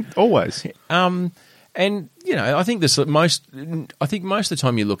funny. Always. And I think most of the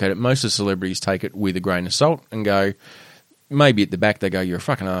time you look at it, most of the celebrities take it with a grain of salt and go, maybe at the back they go, "You're a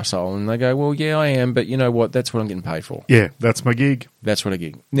fucking arsehole," and they go, "Well, yeah, I am, but you know what? That's what I'm getting paid for. Yeah, that's my gig. That's what I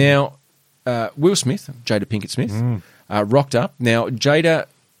get." Now, Will Smith, Jada Pinkett Smith, rocked up. Now, Jada,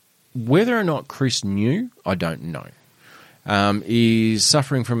 whether or not Chris knew, I don't know, is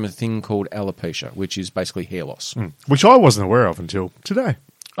suffering from a thing called alopecia, which is basically hair loss. Which I wasn't aware of until today.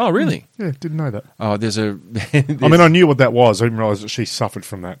 Oh, really? Yeah, didn't know that. Oh, there's a... I mean, I knew what that was. I didn't realise that she suffered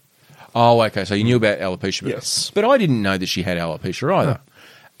from that. Oh, okay. So you knew about alopecia. Yes. But I didn't know that she had alopecia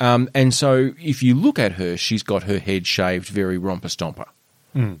either. And so if you look at her, she's got her head shaved very romper-stomper.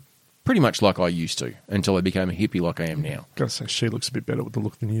 Pretty much like I used to, until I became a hippie like I am now. Gotta say, she looks a bit better with the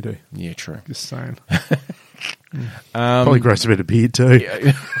look than you do. Yeah, true. Just saying. Probably grows a bit of beard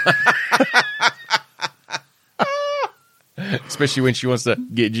too. Especially when she wants to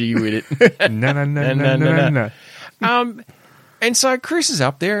get jiggy with it. No. And so Chris is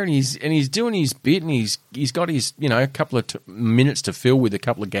up there and he's doing his bit and he's got his a couple of minutes to fill with a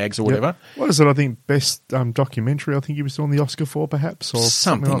couple of gags or whatever. Yep. What is it? I think best documentary. I think he was doing the Oscar for, perhaps, or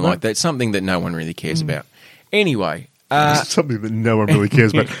Something like that. Something that no one really cares about. Anyway, something that no one really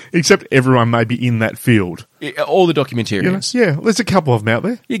cares about, except everyone may be in that field. all the documentarians. Yeah, there's a couple of them out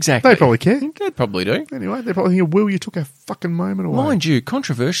there. Exactly. They probably care. They probably do. Anyway, they're probably thinking, Will, you took a fucking moment away. Mind you,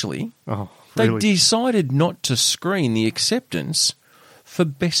 controversially, Oh, they really? decided not to screen the acceptance for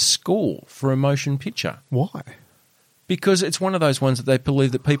best score for a motion picture Why? because it's one of those ones that they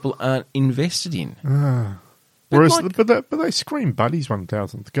believe that people aren't invested in. Whereas, like- but they screamed Buddy's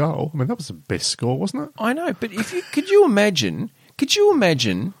 1,000th goal. I mean, that was the best score, wasn't it? I know, but could you imagine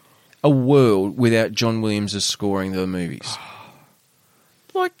a world without John Williams scoring the movies?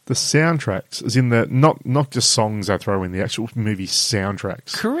 Like, The soundtracks, as in the not just songs they throw in, the actual movie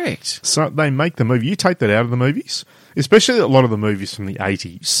soundtracks. correct. So they make the movie. You take that out of the movies, especially a lot of the movies from the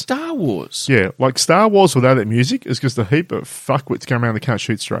 80s. Star Wars. Yeah, like Star Wars without that music is just a heap of fuckwits going around that can't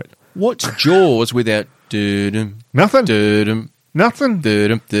shoot straight. What's Jaws without doo-dum, Nothing. doo-dum, Nothing.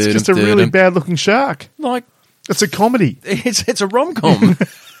 doo-dum, It's doo-dum, just a really doo-dum? bad-looking shark. Like, It's a comedy. it's a rom-com.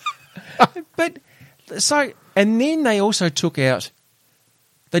 But, so, and then they also took out,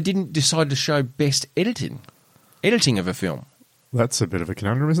 they didn't decide to show best editing of a film. That's a bit of a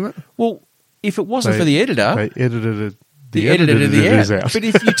conundrum, isn't it? Well, if it wasn't for the editor, They edited the editor of the is out. out. But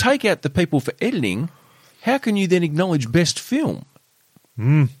if you take out the people for editing, how can you then acknowledge best film?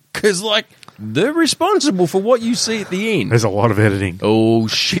 Because, like, they're responsible for what you see at the end. There's a lot of editing. Oh,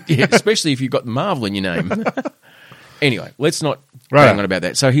 shit, yeah, especially if you've got Marvel in your name. Anyway, let's not Right. bang on about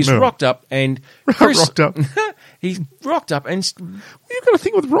that. So he's No. rocked up and... Rocked up. He's rocked up and... You've got a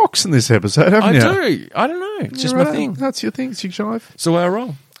thing with rocks in this episode, haven't I you? do. I don't know. It's just my Right. thing. That's your thing, 6'5". So I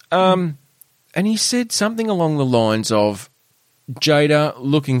roll. And he said something along the lines of, Jada,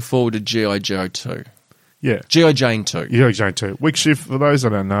 looking forward to G.I. Joe 2. Yeah. G.I. Jane 2. G.I. Jane 2. Which, for those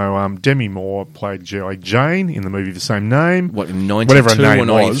that don't know, Demi Moore played G.I. Jane in the movie of the same name. What, in 92 Whatever her or name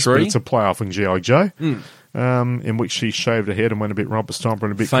was, but 93? it's a playoff in G.I. Joe, in which she shaved her head and went a bit romper stomper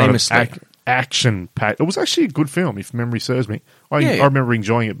and a bit Famously. kind of action-packed. It was actually a good film, if memory serves me. I Yeah. remember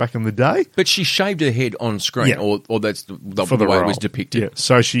enjoying it back in the day. But she shaved her head on screen, Yeah. or that's the For the way role. it was depicted. Yeah,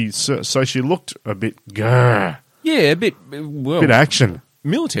 so she looked a bit grrr, Yeah, a bit, well, bit action.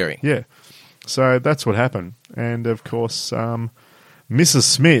 military. Yeah. So that's what happened. And, of course, Mrs.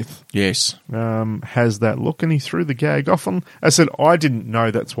 Smith Yes. has that look, and he threw the gag off. And I said, I didn't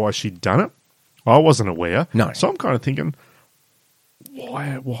know that's why she'd done it. I wasn't aware. No. So I'm kind of thinking,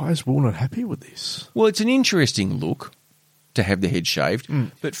 why is Will not happy with this? Well, it's an interesting look to have the head shaved,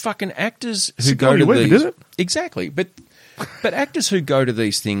 but fucking actors who Sigourney go to Weaver these... did it. Exactly. But actors who go to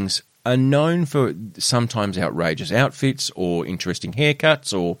these things are known for sometimes outrageous outfits or interesting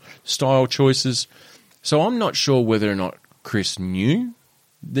haircuts or style choices. So I'm not sure whether or not Chris knew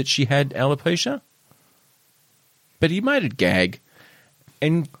that she had alopecia, but he made a gag,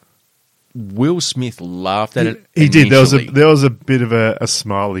 and Will Smith laughed at it. He did. initially. There was a bit of a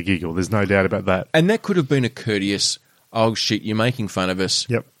smiley giggle. There's no doubt about that. And that could have been a courteous, oh shit, you're making fun of us.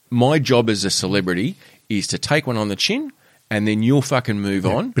 Yep. My job as a celebrity is to take one on the chin and then you'll fucking move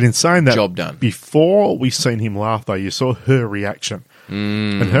on. But in saying that, Job done. before we seen him laugh, though, you saw her reaction.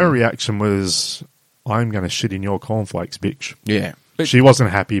 And her reaction was, I'm going to shit in your cornflakes, bitch. Yeah. But She wasn't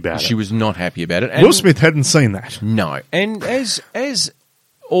happy about she it. was not happy about it. And Will Smith hadn't seen that. No. And as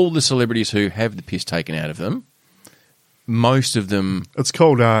all the celebrities who have the piss taken out of them, most of them... It's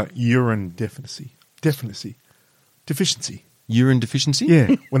called urine deficiency. Deficiency. Urine deficiency?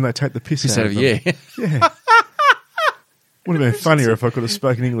 Yeah, when they take the piss, Piss out out of of, them. yeah. Yeah. Would have been funnier if I could have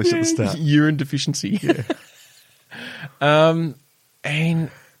spoken English at the start. Urine deficiency. Yeah. And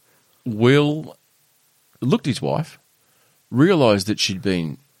Will looked at his wife, realised that she'd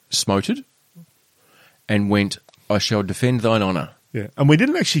been smoted, and went, I shall defend thine honour. Yeah, and we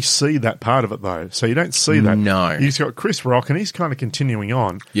didn't actually see that part of it, though. So you don't see that. No. He's got Chris Rock, and he's kind of continuing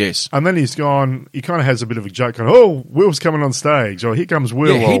on. Yes. And then he's gone, he kind of has a bit of a joke on, oh, Will's coming on stage, or here comes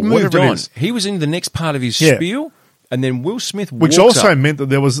Will, Yeah, or he'd moved whatever it on. is. He was in the next part of his Yeah. spiel, and then Will Smith Which walks also up. meant that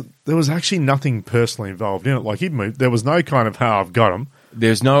there was actually nothing personally involved in it. Like, he'd moved. There was no kind of, I've got him.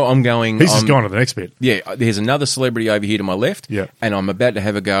 There's no, I'm going... He's just I'm- gone to the next bit. Yeah, there's another celebrity over here to my left, Yeah. and I'm about to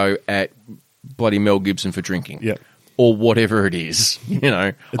have a go at bloody Mel Gibson for drinking. Yeah. Or whatever it is. You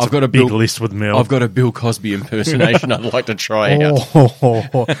know, It's I've got a big Bill, list with Mel. I've got a Bill Cosby impersonation I'd like to try out.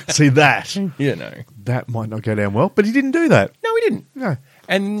 See, that You know. that might not go down well, but he didn't do that. No, he didn't. No.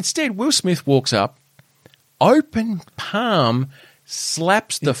 And instead, Will Smith walks up, open palm,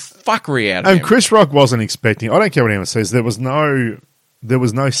 slaps the fuckery out of And him. Chris Rock wasn't expecting. I don't care what anyone says. There was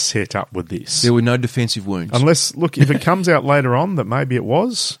no setup with this. There were no defensive wounds. Unless, look, if it comes out later on that maybe it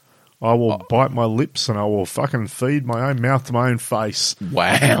was, I will bite my lips and I will fucking feed my own mouth to my own face.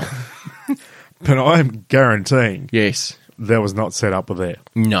 Wow. But I'm guaranteeing Yes. there was not set up with there.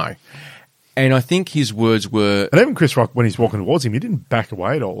 No. And I think his words were, And even Chris Rock, when he's walking towards him, he didn't back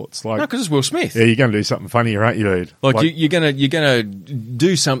away at all. It's like, no, because it's Will Smith. yeah, you're going to do something funny, aren't you, dude? Like, you're gonna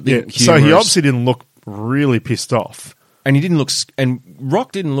do something. yeah. Humorous. So he obviously didn't look really pissed off. and he didn't look, and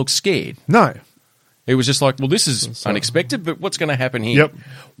Rock didn't look scared. No. It was just like, well, this is unexpected, but what's going to happen here? Yep.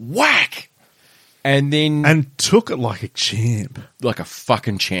 Whack! And then And took it like a champ. like a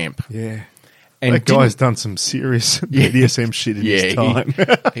fucking champ. Yeah. And That guy's done some serious BDSM shit in his time.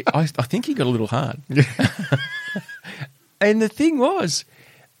 I think he got a little hard. And the thing was,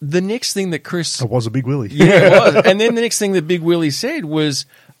 the next thing that Chris... It was a big willy. Yeah, it was. And then the next thing that Big Willie said was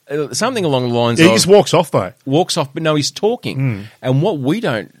something along the lines He of... just walks off, though. walks off, but no, he's talking. And what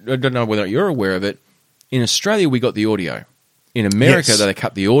I don't know whether you're aware of it, in Australia we got the audio. In America, Yes. they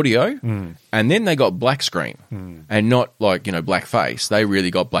cut the audio, and then they got black screen. And not like, black face. They really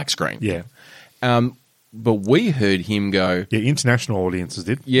got black screen. Yeah. But we heard him go... Yeah, international audiences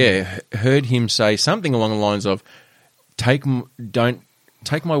did. Yeah, heard him say something along the lines of, don't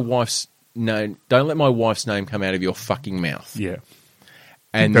take my wife's name, don't let my wife's name come out of your fucking mouth. Yeah.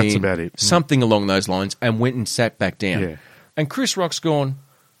 And that's then about it. something along those lines, and went and sat back down. Yeah. And Chris Rock's gone,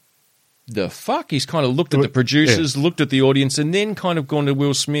 the fuck? He's kind of looked at the producers, looked at the audience, and then kind of gone to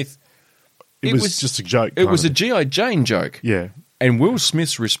Will Smith. It was just a joke. It was a kind G.I. Jane joke. of. Yeah. And Will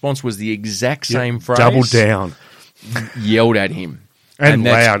Smith's response was the exact same phrase. Double down. Yelled at him. And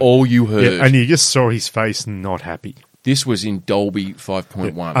that's loud. all you heard. Yeah, and you just saw his face not happy. This was in Dolby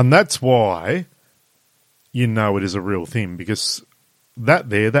 5.1. And that's why you know it is a real thing, because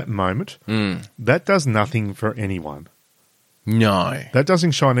that moment, that does nothing for anyone. No. That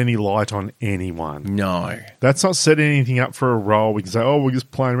doesn't shine any light on anyone. No. That's not setting anything up for a role. We can say, oh, we're just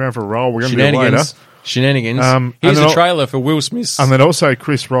playing around for a role. We're going to do it later. Shenanigans. Here's a trailer for Will Smith's. And then also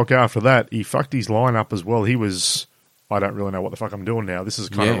Chris Rock, after that, he fucked his line up as well. He was, I don't really know what the fuck I'm doing now. This has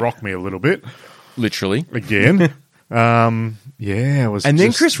kind of rocked me a little bit. Literally. Again. It was And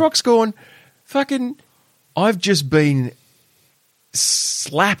then Chris Rock's going, fucking, I've just been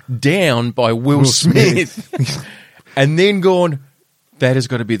slapped down by Will Smith. And then gone, that has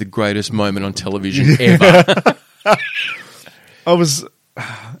got to be the greatest moment on television ever.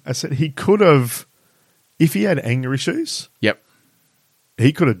 I said he could have, if he had anger issues, Yep.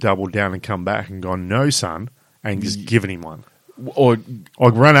 he could have doubled down and come back and gone, no, son, and just given him one. Or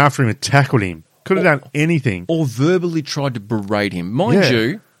Run after him and tackled him. Could have done anything. or verbally tried to berate him. Mind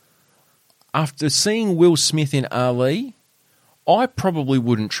you, after seeing Will Smith in Ali, I probably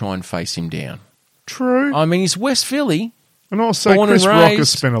wouldn't try and face him down. True. I mean, he's West Philly. And also, born Chris and Rock has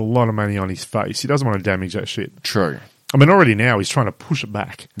raised. spent a lot of money on his face. He doesn't want to damage that shit. True. I mean, already now he's trying to push it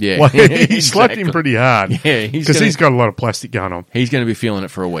back. Yeah. Like, he Exactly. slapped him pretty hard. Yeah, because he's got a lot of plastic going on. He's going to be feeling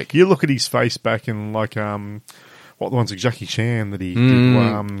it for a week. You look at his face back in, like, what the ones with Jackie Chan that he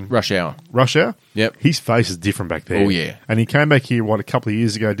did, Rush Hour. Rush Hour? Yep. His face is different back there. Oh, yeah. And he came back here, a couple of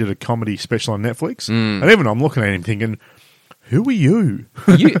years ago, did a comedy special on Netflix. And even I'm looking at him thinking, who are you?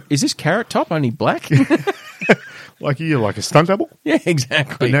 Is this Carrot Top only black? Like, you're like a stunt double? Yeah,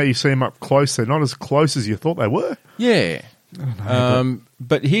 exactly. But now you see them up close. They're not as close as you thought they were. Yeah.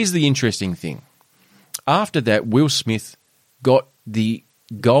 But here's the interesting thing. After that, Will Smith got the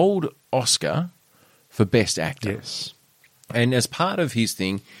gold Oscar for Best Actor. Yes. And as part of his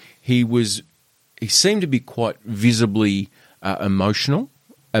thing, he seemed to be quite visibly emotional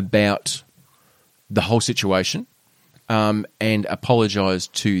about the whole situation, and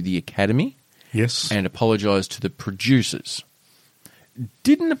apologised to the Academy. Yes. And apologised to the producers.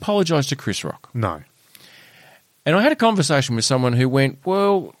 Didn't apologise to Chris Rock. No. And I had a conversation with someone who went,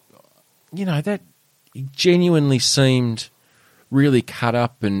 well, that he genuinely seemed really cut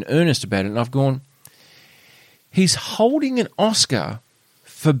up and earnest about it. And I've gone, he's holding an Oscar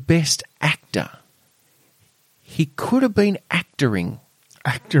for Best Actor. He could have been actoring.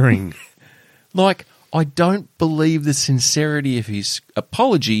 Actoring. Like, I don't believe the sincerity of his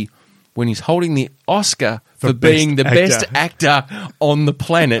apology when he's holding the Oscar for being the best actor on the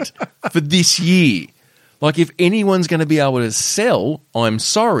planet for this year. Like, if anyone's going to be able to sell, I'm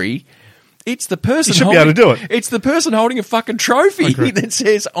sorry, it's the person. You should be able to do it. It's the person holding a fucking trophy that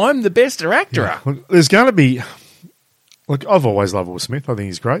says, I'm the best actor. Yeah. Look, there's going to be... Look, I've always loved Will Smith. I think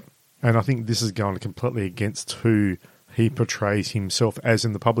he's great. And I think this is going completely against who he portrays himself as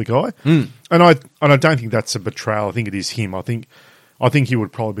in the public eye. And I don't think that's a betrayal. I think it is him. I think he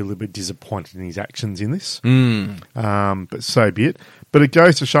would probably be a little bit disappointed in his actions in this. But so be it. But it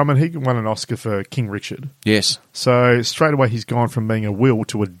goes to show, he won an Oscar for King Richard. Yes. So straight away he's gone from being a Will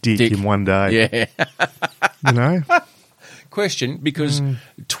to a dick. In one day. Yeah. Question, because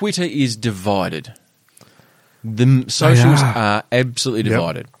Twitter is divided. The socials are absolutely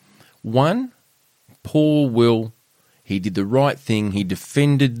divided. One, poor Will, he did the right thing. He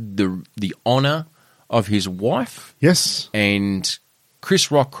defended the honour of his wife. Yes. And Chris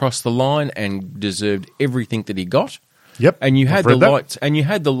Rock crossed the line and deserved everything that he got. Yep. And you had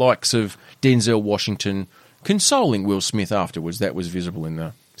the likes of Denzel Washington consoling Will Smith afterwards. That was visible in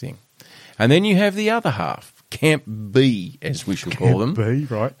the thing. And then you have the other half, Camp B, as we should call them, B,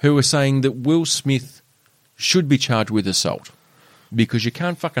 right? who are saying that Will Smith should be charged with assault because you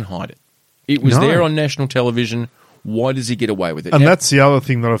can't fucking hide it. It was No. there on national television. Why does he get away with it? And Now- that's the other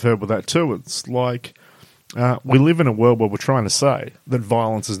thing that I've heard with that too. It's like we live in a world where we're trying to say that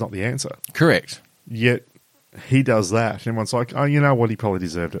violence is not the answer. correct. Yet he does that. And everyone's like, oh, you know what? He probably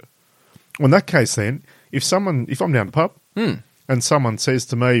deserved it. Well, in that case, then, if I'm down the pub and someone says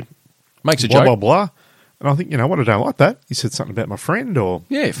to me, Makes a blah, joke. blah, blah, and I think, you know what, I don't like that. He said something about my friend or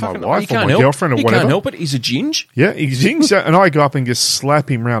Yeah, my fucking wife you or can't my help. girlfriend or you whatever. can't help it. He's a ginge. Yeah, he zings out, and I go up and just slap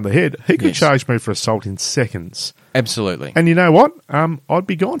him round the head. He could Yes. charge me for assault in seconds. Absolutely. And you know what? I'd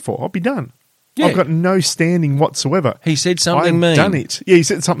be gone for. I'd be done. Yeah. I've got no standing whatsoever. He said something I've mean. done it. Yeah, he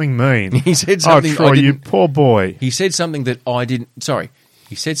said something mean. He said something Oh, Troy, I you didn't. poor boy. He said something that I didn't. Sorry.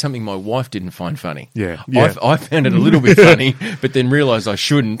 He said something my wife didn't find funny. Yeah, yeah. I found it a little bit funny, but then realised I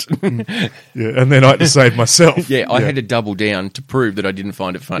shouldn't. Yeah, and then I had to save myself. Yeah, I had to double down to prove that I didn't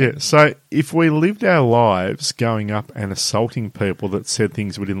find it funny. Yeah, so if we lived our lives going up and assaulting people that said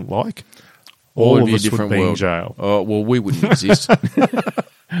things we didn't like, all It'd of be a us would different be in world. jail. Oh, well, we wouldn't exist.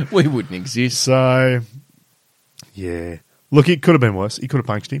 We wouldn't exist. So, yeah. Look, it could have been worse. He could have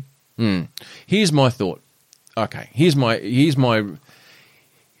punched him. Here's my thought. Okay, here's my.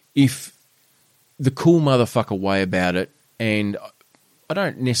 If the cool motherfucker way about it, and I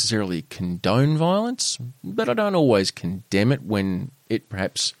don't necessarily condone violence, but I don't always condemn it when it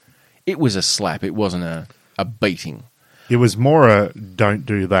was a slap. It wasn't a beating. It was more a don't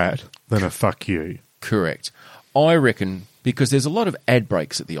do that than a fuck you. Correct. I reckon because there's a lot of ad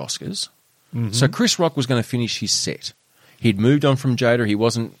breaks at the Oscars. So Chris Rock was going to finish his set. He'd moved on from Jada. He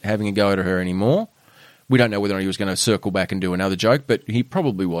wasn't having a go at her anymore. We don't know whether he was going to circle back and do another joke, but he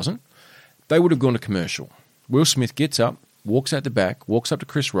probably wasn't. They would have gone to commercial. Will Smith gets up, walks out the back, walks up to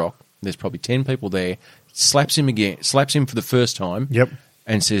Chris Rock. There's probably 10 people there, slaps him for the first time, Yep.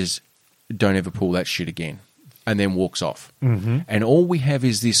 and says, "Don't ever pull that shit again," and then walks off. Mm-hmm. And all we have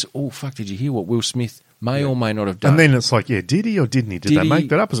is this, oh, fuck, did you hear what Will Smith may or may not have done? And then it's like, yeah, did he or didn't he? Did they make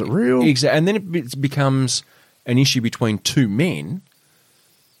that up? Is it real? Exactly. And then it becomes an issue between two men.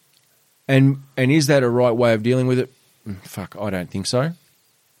 And is that a right way of dealing with it? Fuck, I don't think so.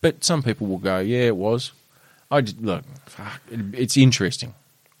 But some people will go, yeah, it was. Look, fuck, it's interesting.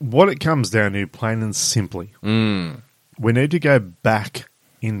 What it comes down to, plain and simply, we need to go back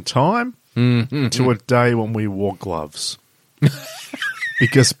in time to a day when we wore gloves.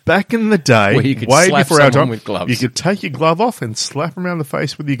 Because back in the day, Where you could way slap before our someone time, with gloves. you could take your glove off and slap him around the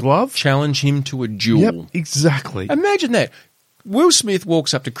face with your glove. Challenge him to a duel. Yep, exactly. Imagine that. Will Smith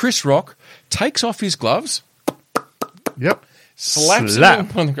walks up to Chris Rock, takes off his gloves, Yep. slaps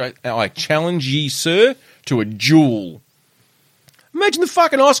Slap. him on the great. I challenge ye, sir, to a duel. Imagine the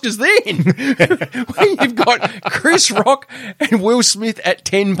fucking Oscars then, when you've got Chris Rock and Will Smith at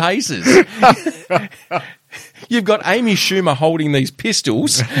 10 paces. You've got Amy Schumer holding these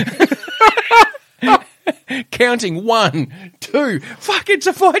pistols, counting 1, 2. Fuck, it's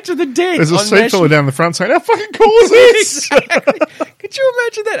a fight to the death. There's a on seat national- filler down the front saying, how fucking cool is this? Exactly. Could you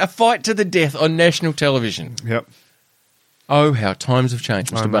imagine that? A fight to the death on national television. Yep. Oh, how times have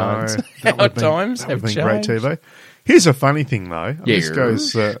changed, I Mr. know. Barnes. That How would've been- times that have would've changed. been great TV. Here's a funny thing, though. And Yeah.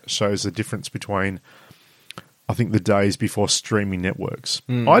 this shows the difference between, I think, the days before streaming networks.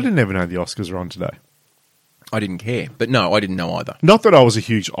 I didn't ever know the Oscars were on today. I didn't care. But no, I didn't know either. Not that I was a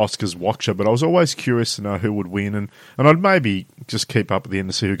huge Oscars watcher, but I was always curious to know who would win, and I'd maybe just keep up at the end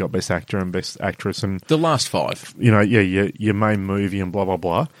to see who got Best Actor and Best Actress, and The last 5. your main movie and blah blah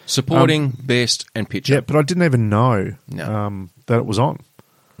blah. Supporting, best, and picture. Yeah, but I didn't even know No. that it was on.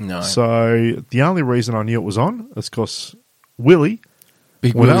 No. So the only reason I knew it was on is because Willie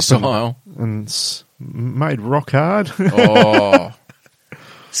Big went Willie up style. and made rock hard. Oh.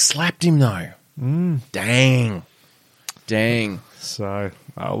 Slapped him, though. Dang. So,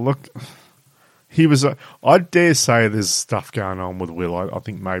 look, he was. I dare say there's stuff going on with Will. I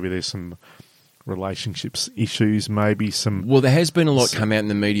think maybe there's some relationships issues, maybe some. Well, there has been a lot come out in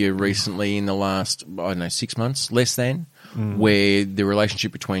the media recently in the last, 6 months, less than, where the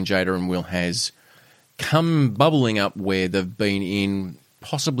relationship between Jada and Will has come bubbling up where they've been in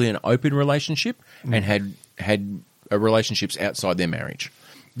possibly an open relationship and had relationships outside their marriage.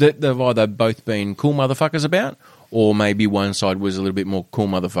 That they've either both been cool motherfuckers about, or maybe one side was a little bit more cool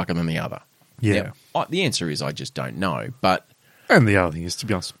motherfucker than the other. Yeah. Now, the answer is I just don't know. But And the other thing is, to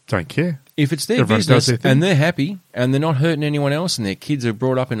be honest, don't care. if it's their Everyone does business their thing. and they're happy and they're not hurting anyone else and their kids are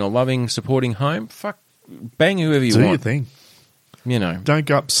brought up in a loving, supporting home, fuck, bang whoever you Do your want. thing. You know. Don't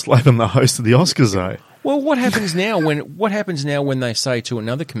go up slapping the host of the Oscars, though. Well, what happens now when they say to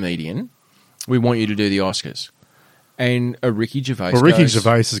another comedian, We want you to do the Oscars. And a Ricky Gervais Well, Ricky goes,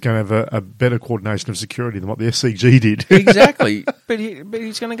 Gervais is going to have a better coordination of security than what the SCG did. Exactly. But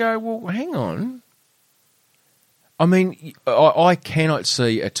he's going to go, well, hang on. I mean, I cannot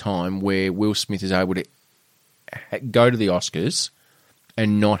see a time where Will Smith is able to go to the Oscars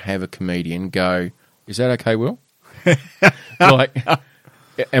and not have a comedian go, is that okay, Will? Like,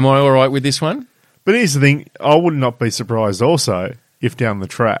 am I all right with this one? But here's the thing, I would not be surprised also if down the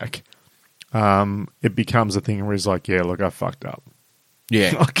track it becomes a thing where he's like, yeah, look, I fucked up.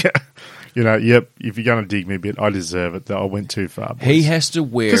 Yeah. Okay. You know, yep, if you're going to dig me a bit, I deserve it. I went too far. Boys. He has to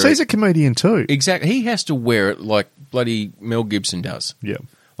wear Because he's a comedian too. Exactly. He has to wear it like bloody Mel Gibson does. Yeah.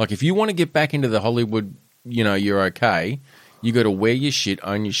 Like, if you want to get back into the Hollywood, you know, you're okay, you got to wear your shit,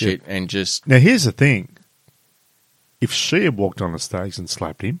 own your shit, and just... Now, here's the thing. If she had walked on the stage and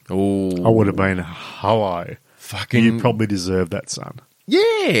slapped him, I would have been, hello. Fucking... You probably deserve that, son.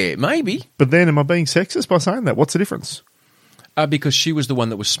 Yeah, maybe. But then, am I being sexist by saying that? What's the difference? Because she was the one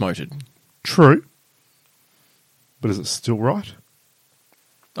that was smoted. True. But is it still right?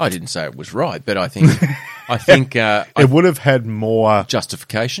 I didn't say it was right, but I think It would have had more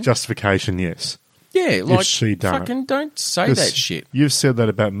justification. justification, yes. Yeah, like, she done fucking don't say 'Cause that shit. You've said that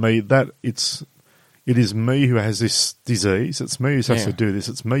about me. It is me who has this disease. It's me who has Yeah. to do this.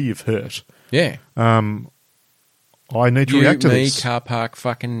 It's me you've hurt. Yeah. I need to You, react to me, this. car park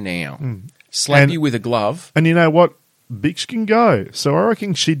fucking now. Slap And- you with a glove. And you know what? Bix can go. So I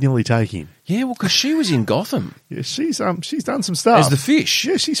reckon she'd nearly take him. Yeah, well, because she was in Gotham Yeah, she's done some stuff. as the fish.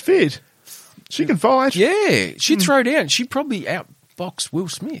 Yeah, she's fit. She can fight. Yeah, she'd throw down. She'd probably outbox Will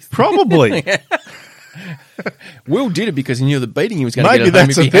Smith. Probably. Will did it because he knew the beating he was going to Maybe get at home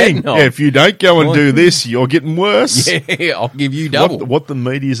that's if the he thing. hadn't. Yeah, if you don't go and do this, you're getting worse. Yeah, I'll give you double. What the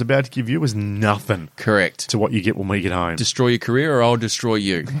media is about to give you is nothing Correct. to what you get when we get home. Destroy your career or I'll destroy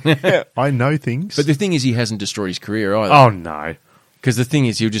you. I know things. But the thing is, he hasn't destroyed his career either. Oh, no. Because the thing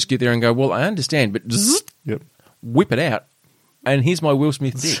is, he'll just get there and go, well, I understand, but zzz, Yep. whip it out, and here's my Will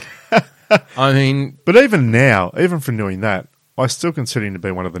Smith dick. I mean, But even now, even from doing that, I still consider him to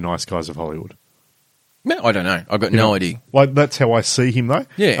be one of the nice guys of Hollywood. no, I don't know. I've got no idea. Like, that's how I see him, though.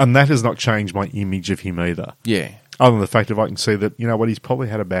 Yeah. And that has not changed my image of him either. Yeah. Other than the fact that I can see that, you know what, he's probably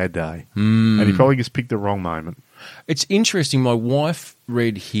had a bad day. And he probably just picked the wrong moment. It's interesting. My wife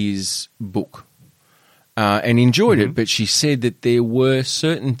read his book and enjoyed it, but she said that there were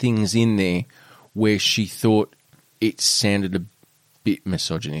certain things in there where she thought it sounded a bit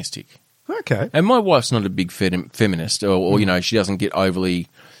misogynistic. Okay. And my wife's not a big feminist, or you know, she doesn't get overly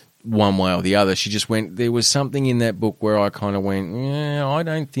one way or the other. She just went, there was something in that book where I kind of went, yeah, I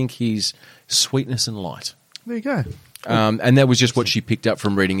don't think he's sweetness and light. There you go. And that was just what she picked up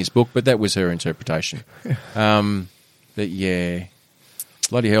from reading his book, but that was her interpretation. But yeah,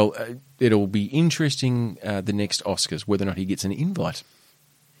 bloody hell, it'll be interesting the next Oscars, whether or not he gets an invite.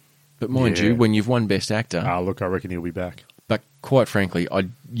 But mind Yeah. you, when you've won Best Actor, Look, I reckon he'll be back. but quite frankly,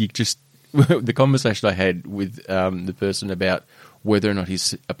 the conversation I had with the person about whether or not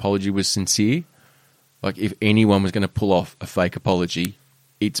his apology was sincere, like if anyone was going to pull off a fake apology,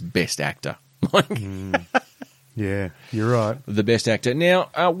 it's Best Actor. Like, Yeah, you're right. the Best Actor. Now,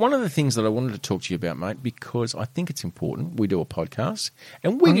 one of the things that I wanted to talk to you about, mate, because I think it's important, we do a podcast,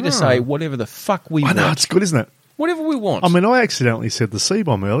 and we get to say whatever the fuck we I want. know, it's good, isn't it? Whatever we want. I mean, I accidentally said the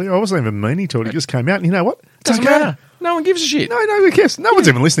C-bomb earlier. I wasn't even meaning to it. It just came out. And you know what? It doesn't okay. matter. No one gives a shit. No, who cares? No one's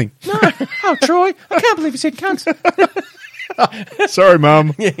even listening. No. Oh, Troy, I can't believe you said cunt. Sorry,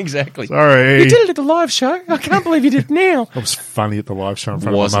 Mum. Yeah, exactly. Sorry. You did it at the live show. I can't believe you did it now. It was funny at the live show in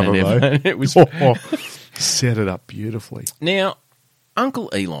front Wasn't of my it mother, ever? though. It was. Set it up beautifully. Now, Uncle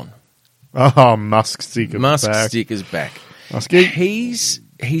Elon, Oh, Musk stick is Musk back. stick is back. Muskie.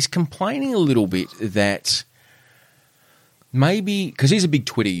 He's complaining a little bit that maybe because he's a big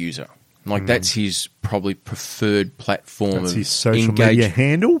Twitter user, like that's his probably preferred platform. That's of his social media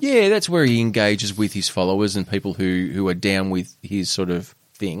handle. Yeah, that's where he engages with his followers and people who are down with his sort of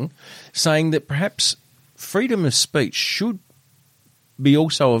thing, saying that perhaps freedom of speech should be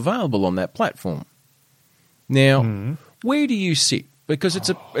also available on that platform. Now, where do you sit? Because it's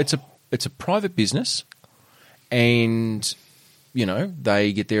a private business, and you know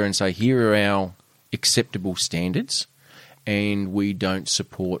they get there and say, "Here are our acceptable standards," and we don't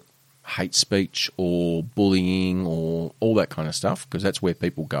support hate speech or bullying or all that kind of stuff because that's where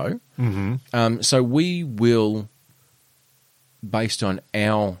people go. So we will, based on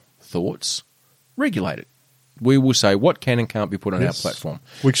our thoughts, regulate it. We will say what can and can't be put on our platform.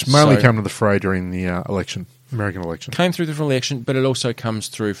 Which mainly So- came to the fray during the American election. Came through the election, but it also comes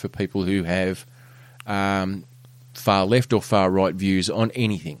through for people who have far left or far right views on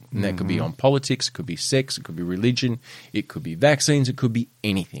anything. And that could be on politics, it could be sex, it could be religion, it could be vaccines, it could be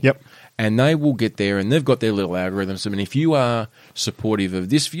anything. Yep. And they will get there, and they've got their little algorithms. I mean, if you are supportive of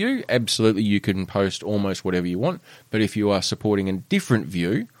this view, absolutely you can post almost whatever you want. But if you are supporting a different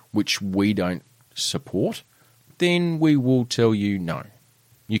view, which we don't support, then we will tell you no,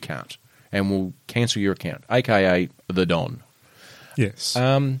 you can't. And we'll cancel your account, a.k.a. the Don. Yes.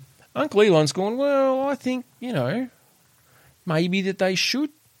 Uncle Elon's gone, well, I think, maybe that they should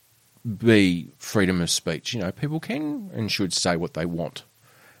be freedom of speech. People can and should say what they want.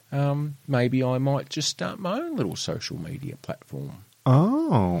 Maybe I might just start my own little social media platform.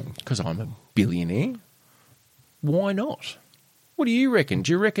 Oh. Because I'm a billionaire. Why not? What do you reckon?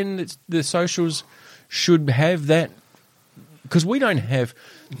 Do you reckon that the socials should have that? Because we don't have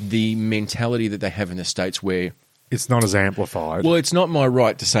the mentality that they have in the States where... It's not as amplified. Well, it's not my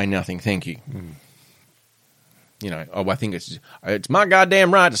right to say nothing, thank you. I think it's my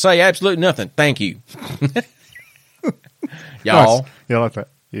goddamn right to say absolutely nothing, thank you. Y'all. Nice. Yeah, I like that.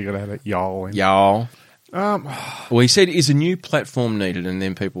 You got to have that y'all in. Y'all. Well, he said, is a new platform needed? And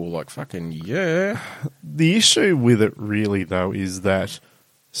then people were like, fucking yeah. The issue with it really, though, is that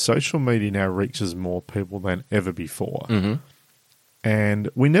social media now reaches more people than ever before. Mm-hmm. And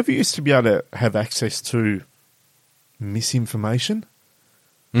we never used to be able to have access to misinformation.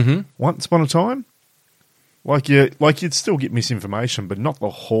 Mm-hmm. Once upon a time. You'd still get misinformation, but not the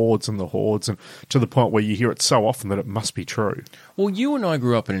hordes and to the point where you hear it so often that it must be true. Well, you and I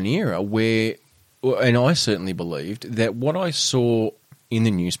grew up in an era where, and I certainly believed, that what I saw in the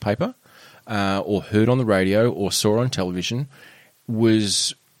newspaper or heard on the radio or saw on television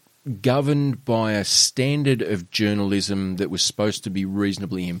was governed by a standard of journalism that was supposed to be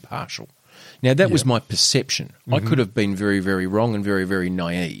reasonably impartial. Now, that was my perception. I could have been very, very wrong and very, very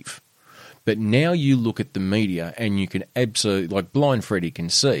naive. But now you look at the media and you can absolutely, like Blind Freddy can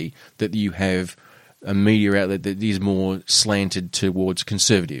see that you have a media outlet that is more slanted towards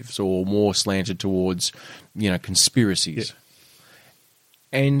conservatives or more slanted towards, conspiracies.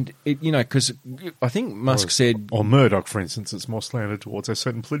 Yeah. And, because I think Musk said... Or Murdoch, for instance, it's more slanted towards a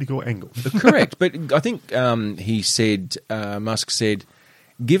certain political angle. Correct. But I think Musk said,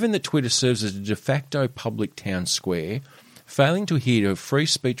 given that Twitter serves as a de facto public town square... failing to adhere to free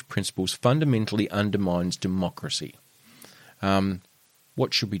speech principles fundamentally undermines democracy.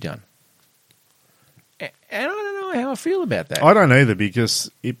 What should be done? And I don't know how I feel about that. I don't either,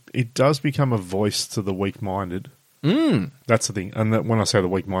 because it does become a voice to the weak-minded. That's the thing. And when I say the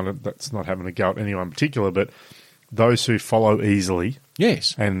weak-minded, that's not having a go at anyone in particular, but those who follow easily.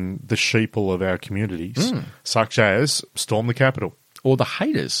 Yes. And the sheeple of our communities, such as storm the Capitol. Or the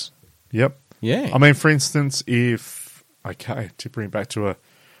haters. Yep. Yeah. I mean, for instance, to bring it back to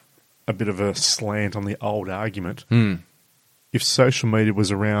a bit of a slant on the old argument, if social media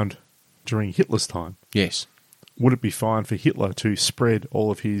was around during Hitler's time, yes, would it be fine for Hitler to spread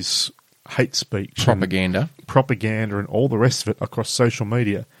all of his hate speech, propaganda and all the rest of it across social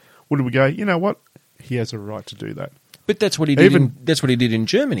media? Would we go, you know what, he has a right to do that? But that's what he did. That's what he did in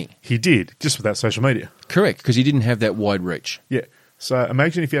Germany. He did, just without social media. Correct, because he didn't have that wide reach. Yeah. So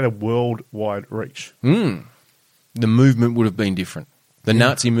imagine if you had a worldwide reach. The movement would have been different. The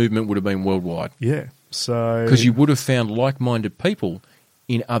Nazi movement would have been worldwide. Yeah. So because you would have found like-minded people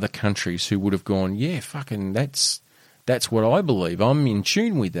in other countries who would have gone, yeah, fucking that's what I believe. I'm in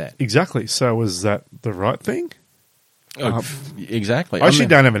tune with that. Exactly. So was that the right thing? Exactly. I actually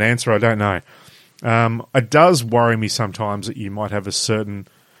don't have an answer. I don't know. It does worry me sometimes that you might have a certain...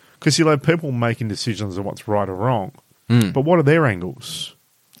 Because you'll have people making decisions on what's right or wrong. But what are their angles?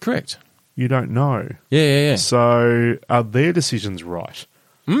 Correct. You don't know. Yeah. So are their decisions right?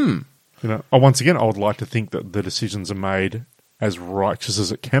 Once again, I would like to think that the decisions are made as righteous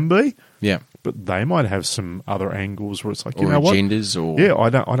as it can be. Yeah. But they might have some other angles where it's like, or agendas what? Yeah, I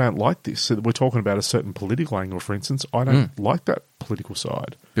don't like this. So we're talking about a certain political angle, for instance. I don't like that political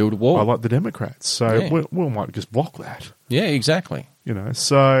side. Build a wall. I like the Democrats. So we might just block that. Yeah, exactly.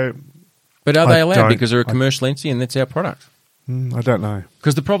 So... But are they allowed because they're a commercial entity and that's our product? I don't know.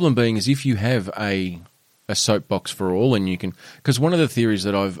 Because the problem being is if you have a soapbox for all and you can... Because one of the theories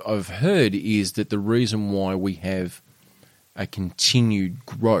that I've heard is that the reason why we have a continued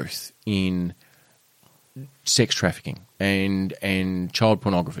growth in sex trafficking and child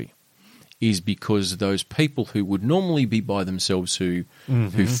pornography is because those people who would normally be by themselves who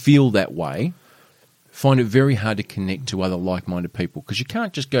feel that way find it very hard to connect to other like-minded people because you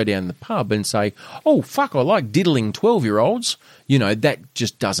can't just go down the pub and say, oh, fuck, I like diddling 12-year-olds. You know, that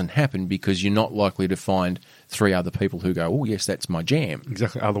just doesn't happen because you're not likely to find 3 other people who go, oh, yes, that's my jam.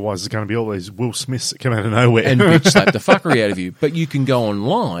 Exactly. Otherwise, there's going to be all these Will Smiths that come out of nowhere. And bitch slap the fuckery out of you. But you can go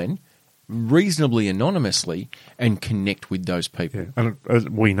online reasonably anonymously and connect with those people. Yeah. And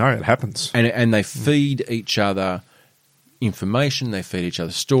we know it happens. And they feed each other information, they feed each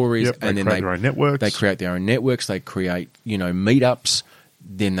other stories, Yep, and then create their own networks. They create their own networks, they create, meetups,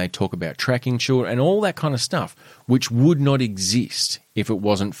 then they talk about tracking children and all that kind of stuff, which would not exist if it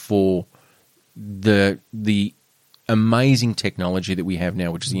wasn't for the amazing technology that we have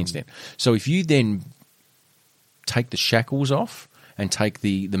now, which is the internet. So if you then take the shackles off and take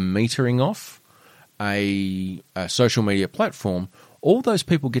the metering off a social media platform, all those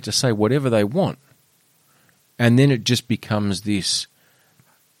people get to say whatever they want. And then it just becomes this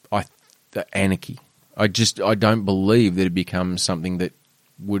anarchy. I don't believe that it becomes something that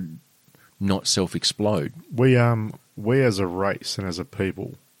would not self-explode. We as a race and as a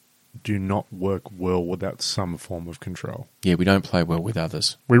people do not work well without some form of control. Yeah, we don't play well with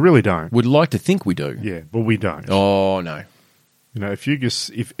others. We really don't. We'd like to think we do. Yeah, but we don't. Oh, no.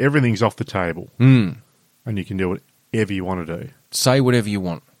 If everything's off the table Mm. and you can do whatever you want to do, Say whatever you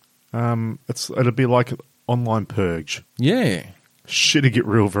want. it'll be like online purge. Yeah. Shit'll get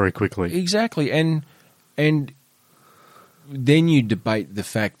real very quickly. Exactly. And then you debate the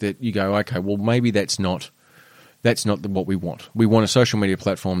fact that you go, okay, well, maybe that's not what we want. We want a social media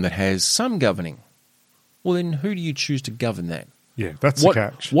platform that has some governing. Well, then who do you choose to govern that? Yeah, that's the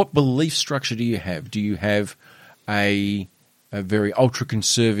catch. What belief structure do you have? Do you have a very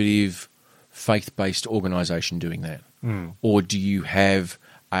ultra-conservative, faith-based organisation doing that? Mm. Or do you have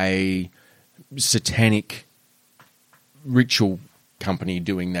a satanic ritual company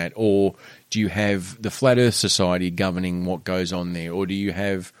doing that? Or do you have the Flat Earth Society governing what goes on there? Or do you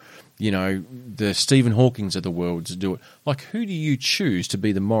have, the Stephen Hawkings of the world to do it? Like, who do you choose to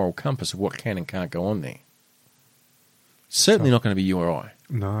be the moral compass of what can and can't go on there? Certainly not going to be you or I.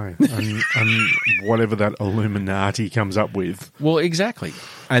 No. And whatever that Illuminati comes up with. Well, exactly.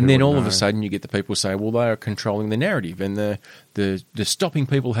 And then all of know? a sudden you get the people say, well, they are controlling the narrative and they're stopping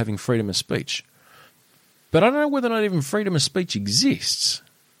people having freedom of speech. But I don't know whether or not even freedom of speech exists,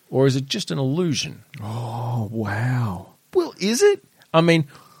 or is it just an illusion? Oh, wow. Well, is it? I mean,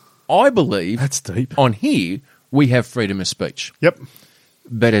 I believe That's deep. on here we have freedom of speech. Yep.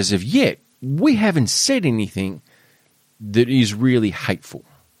 But as of yet, we haven't said anything that is really hateful.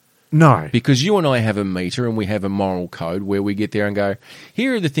 No. Because you and I have a meter and we have a moral code where we get there and go,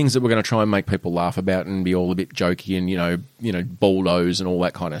 here are the things that we're going to try and make people laugh about and be all a bit jokey and, bulldoze and all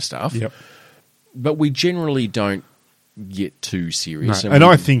that kind of stuff. Yep. But we generally don't get too serious. No. And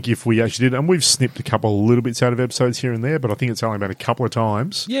I think if we actually did, and we've snipped a couple of little bits out of episodes here and there, but I think it's only been a couple of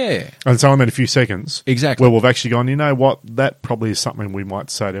times. Yeah. And it's only been a few seconds. Exactly. Where we've actually gone, you know what, that probably is something we might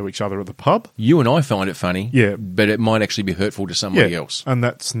say to each other at the pub. You and I find it funny. Yeah. But it might actually be hurtful to somebody else. And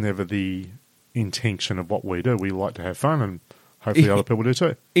that's never the intention of what we do. We like to have fun, and hopefully other people do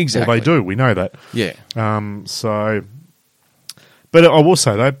too. Exactly. Well, they do. We know that. Yeah. But I will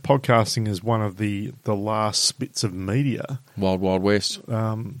say, though, podcasting is one of the last bits of media Wild, Wild West.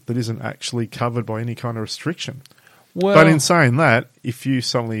 that isn't actually covered by any kind of restriction. Well, But in saying that, if you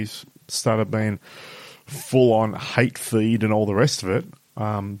suddenly started being full-on hate feed and all the rest of it,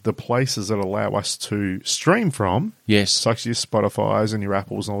 the places that allow us to stream from, yes. such as your Spotify's and your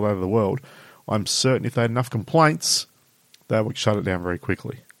Apples and all over the world, I'm certain if they had enough complaints, they would shut it down very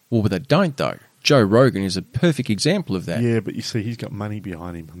quickly. Well, but they don't, though. Joe Rogan is a perfect example of that. Yeah, but you see, he's got money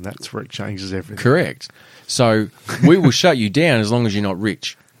behind him, and that's where it changes everything. Correct. So we will shut you down as long as you're not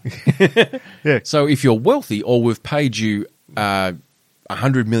rich. Yeah. So if you're wealthy or we've paid you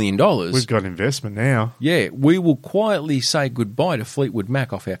 $100 million, We've got investment now. yeah, we will quietly say goodbye to Fleetwood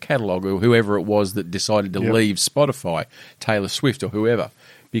Mac off our catalogue or whoever it was that decided to leave Spotify, Taylor Swift or whoever.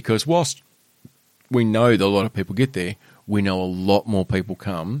 Because whilst we know that a lot of people get there, we know a lot more people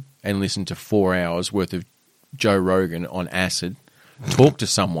come and listen to 4 hours worth of Joe Rogan on acid, talk to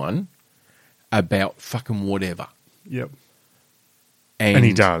someone about fucking whatever. Yep. And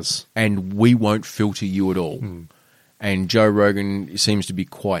he does. And we won't filter you at all. And Joe Rogan seems to be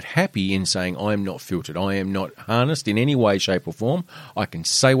quite happy in saying, I am not filtered. I am not harnessed in any way, shape or form. I can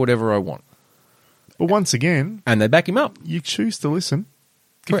say whatever I want. But once again, And they back him up. you choose to listen.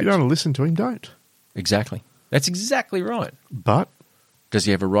 Correct. If you don't want to listen to him, don't. Exactly. That's exactly right. But, Does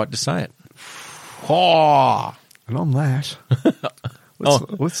he have a right to say it? Oh, and on that,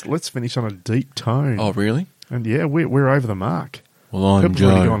 let's finish on a deep tone. oh really? And yeah, we're over the mark. Well, I'm People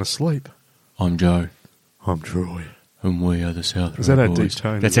are already Joe. going to sleep. I'm Joe. I'm Troy. And we are the South Is that our Road deep Boys.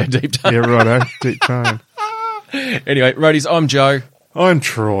 tone? That's our deep tone. Yeah, right, deep tone. Anyway, roadies, I'm Joe. I'm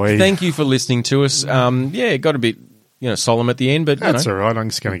Troy. Thank you for listening to us. It got a bit, solemn at the end, but That's all right. I'm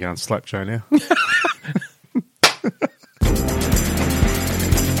just going to go and slap Joe now.